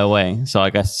a long way away. So I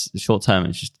guess short term,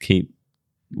 it's just keep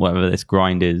whatever this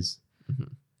grind is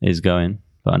going.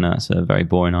 But I know that's a very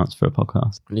boring answer for a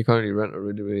podcast. And you currently rent a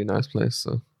really, really nice place.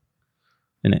 So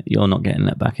Innit? You're not getting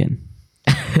let back in.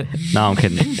 No, I'm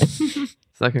kidding.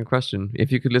 second question.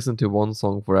 If you could listen to one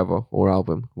song forever or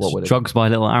album, what would it Drugs by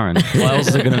Little Aaron. What else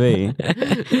is it going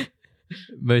to be?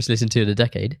 Most listened to in a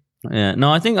decade. Yeah.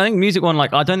 No, I think music one,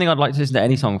 like, I don't think I'd like to listen to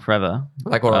any song forever.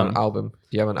 be? Like, or an album.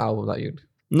 Do you have an album that you'd...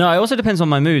 No, it also depends on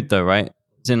my mood, though, right?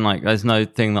 It's in like, there's no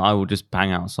thing that I will just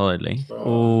bang out solidly.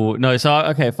 Oh, no. So,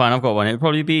 okay, fine. I've got one. It'd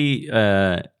probably be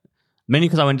The Mainly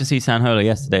because I went to see San Holo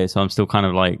yesterday, so I'm still kind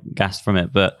of like gassed from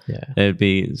it. But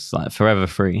it's like Forever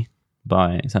Free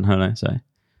by San Holo, so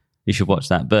you should watch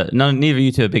that. But neither of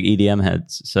you two are big EDM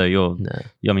heads, so you're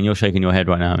shaking your head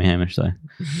right now, Hamish. So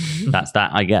that's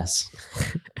that, I guess.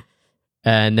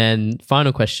 And then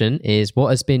final question is,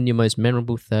 what has been your most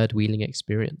memorable third wheeling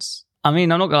experience? I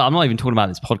mean, I'm not even talking about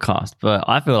this podcast, but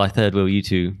I feel like third wheel, you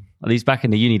two, at least back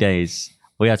in the uni days,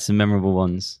 we had some memorable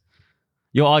ones.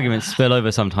 Your arguments spill over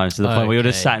sometimes to the point where you're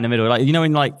just sat in the middle. Like, you know,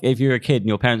 if you're a kid and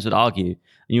your parents would argue and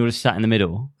you were just sat in the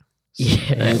middle. Yeah,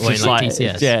 it's just like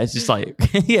TCS. It's just like,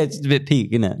 it's a bit peak,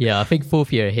 isn't it? Yeah, I think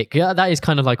fourth year hit. Yeah, that is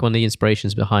kind of like one of the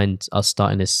inspirations behind us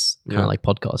starting this kind of like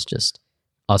podcast, just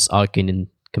us arguing in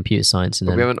computer science.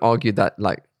 And we haven't argued that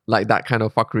like that kind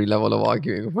of fuckery level of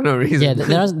arguing for no reason. Yeah,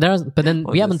 there's but then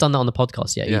we haven't done that on the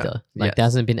podcast yet either. Like there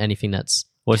hasn't been anything that's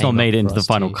it's not made into the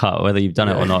final cut. Whether you've done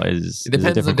it or not is a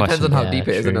different question. Depends on how deep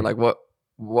it is, and like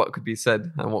what could be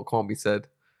said and what can't be said,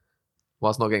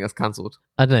 whilst not getting us cancelled.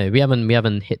 I don't know. We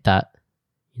haven't hit that,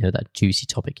 that juicy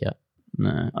topic yet.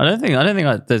 No, I don't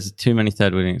think there's too many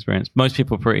third wheeling experience. Most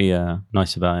people are pretty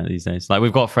nice about it these days. Like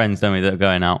we've got friends, don't we, that are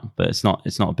going out, but it's not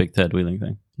a big third wheeling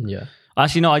thing. Yeah.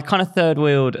 Actually, no, I kind of third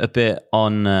wheeled a bit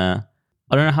on. I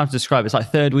don't know how to describe it. It's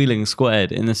like third wheeling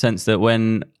squared in the sense that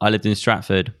when I lived in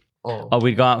Stratford,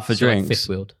 we'd go out for drinks. Like fifth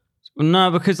wheeled. No,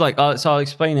 because so I'll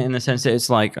explain it in the sense that it's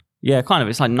like kind of.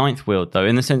 It's like ninth wheeled though,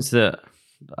 in the sense that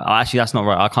actually that's not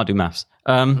right. I can't do maths.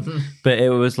 But it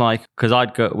was like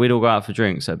because we'd all go out for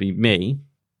drinks. So it'd be me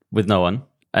with no one,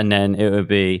 and then it would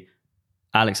be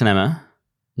Alex and Emma,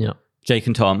 Jake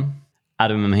and Tom,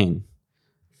 Adam and Maheen.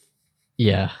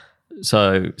 Yeah.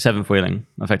 So seventh wheeling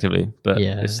effectively, but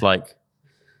it's like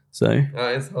so.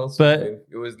 It's but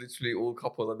it was literally all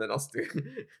couple and then us two.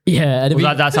 Yeah, and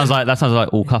that sounds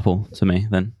like all couple to me.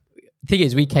 Then the thing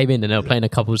is, we came in and they were playing a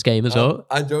couples game as well.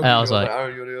 I was like,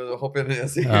 Aaron, you want to hop in here?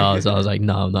 I was like,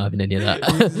 no, I'm not having any of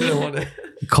that.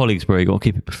 Colleagues, bro, you got to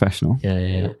keep it professional.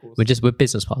 Yeah. We're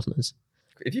business partners.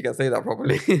 If you can say that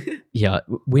properly. Yeah,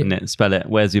 spell it.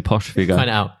 Where's the apostrophe go? Find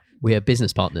it out. We are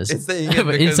business partners.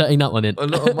 We're inserting that one in. A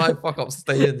lot of my fuck ups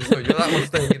stay in, so you're that one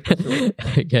staying in for sure.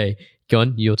 Okay, go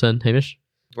on. Your turn, Hamish.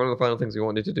 One of the final things we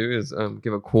wanted to do is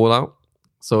give a call out.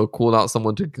 So call out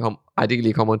someone to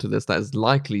ideally come onto this that is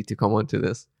likely to come onto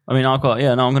this. I mean, I'm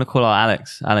going to call out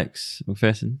Alex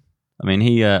McPherson. I mean,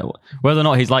 he whether or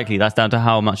not he's likely, that's down to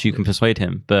how much you can persuade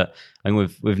him. But I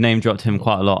think we've name dropped him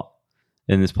quite a lot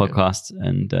in this podcast,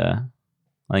 and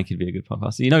I think he'd be a good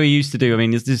podcast. He used to do. I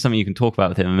mean, this is something you can talk about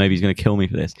with him, and maybe he's going to kill me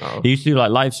for this. He used to do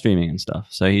like live streaming and stuff.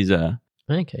 So he's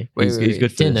okay. He's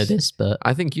good for Didn't know this, but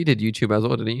I think you did YouTube as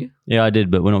well, didn't you? Yeah, I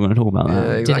did, but we're not going to talk about that.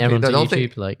 Yeah, exactly. Didn't everyone do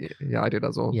YouTube? Yeah, I did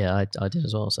as well. Yeah, I did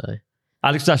as well. So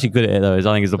Alex is actually good at it, though. I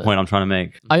think is the point I'm trying to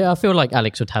make. I feel like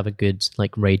Alex would have a good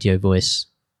like radio voice.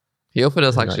 He offered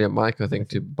us actually a mic, I think,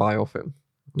 to buy off him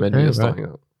when he was starting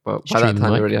out. But by that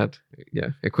time, he already had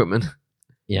equipment.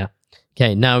 Yeah.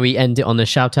 Okay, now we end it on a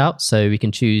shout out, so we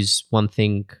can choose one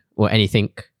thing or anything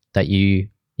that you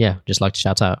just like to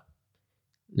shout out.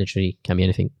 Literally can be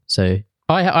anything. So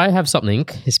I have something.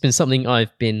 It's been something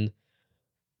I've been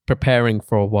preparing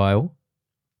for a while.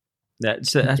 Yeah,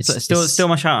 it's still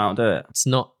my shout out. Do it. It's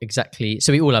not exactly.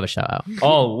 So we all have a shout out.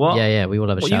 Oh, what? Yeah, we all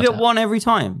have a shout out. You get one every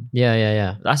time.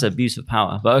 Yeah. That's abuse of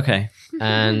power, but okay.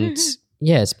 And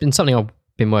it's been something I've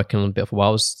been working on a bit for a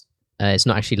while. It's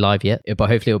not actually live yet, but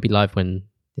hopefully it'll be live when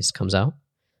this comes out.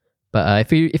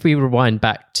 But if we rewind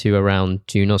back to around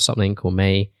June or something, or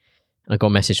May, I got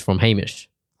a message from Hamish.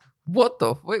 What?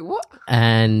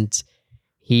 And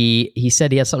he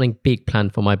said he had something big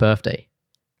planned for my birthday,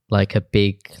 like a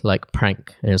big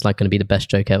prank, and it was like going to be the best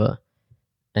joke ever.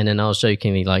 And then I was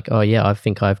jokingly like, "Oh yeah, I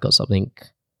think I've got something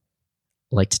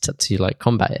like to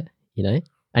combat it,"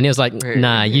 And he was like,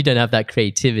 "Nah, you don't have that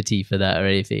creativity for that or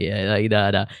anything." Like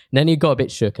that. And then he got a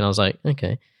bit shook, and I was like,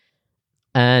 "Okay."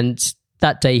 And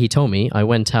that day he told me, I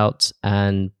went out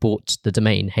and bought the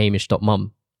domain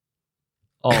hamish.mum.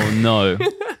 Oh no.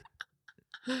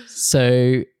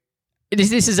 So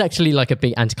this is actually like a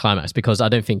big anticlimax because I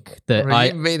don't think that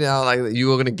you made it out like you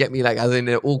were going to get me like as in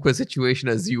an awkward situation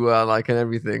as you were like and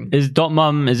everything. Is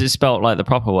 .mum, is it spelled like the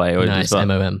proper way? Or no, it's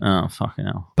MOM. Oh, fucking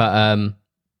hell. But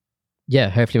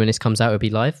hopefully when this comes out, it'll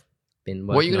be live.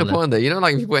 What are you going to put on there?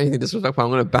 If you put anything disrespectful, I'm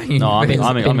going to bang you. No, I'm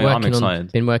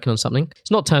excited. Been working on something.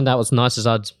 It's not turned out as nice as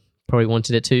I'd probably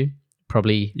wanted it to.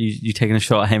 Probably. You taking a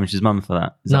shot at Hamish's mum for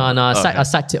that? No, I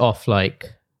sacked it off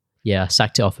I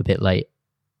sacked it off a bit late.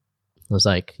 I was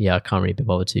like, I can't really be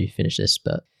bothered to finish this,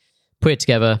 but put it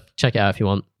together, check it out if you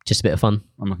want. Just a bit of fun.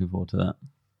 I'm looking forward to that.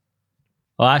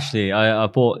 Well, actually, I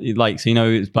bought, it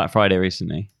was Black Friday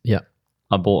recently. Yeah.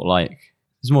 I bought like,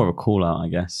 it's more of a call out, I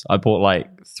guess. I bought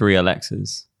like 3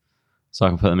 Alexas so I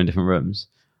can put them in different rooms.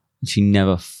 And she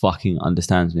never fucking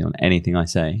understands me on anything I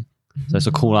say. So it's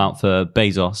a call out for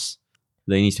Bezos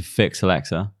that he needs to fix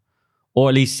Alexa, or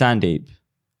at least Sandeep,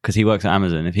 because he works at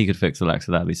Amazon. If he could fix Alexa,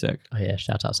 that'd be sick. Oh yeah,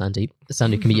 shout out Sandeep.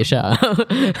 Sandeep can be your shout out.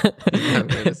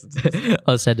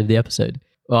 I said of the episode.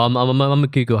 Well, I'm a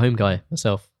Google Home guy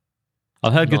myself.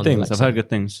 I've heard Not good things. Alexa. I've heard good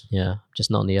things. Yeah,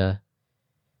 just not on the.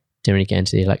 Didn't really get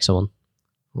into the Alexa one.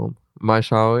 Well, my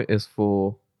shower is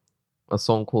for a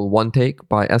song called One Take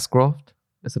by S-Graft.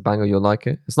 It's a banger, you'll like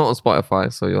it. It's not on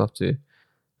Spotify, so you'll have to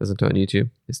listen to it on YouTube.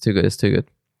 It's too good. It's too good.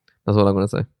 That's what I'm going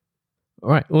to say. All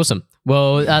right, awesome.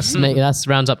 Well, that's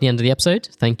rounds up the end of the episode.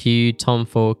 Thank you, Tom,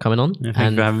 for coming on Yeah,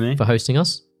 thank you for having me. for hosting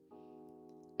us.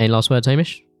 Any last words,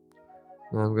 Hamish?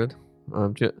 No,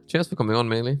 I'm good. Cheers for coming on,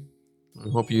 mainly. I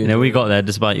hope you. You know, we got there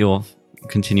despite your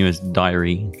continuous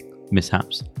diary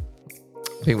mishaps.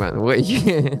 Big man, wait.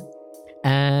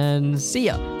 And see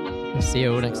ya. See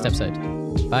you all next episode.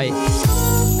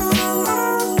 Bye.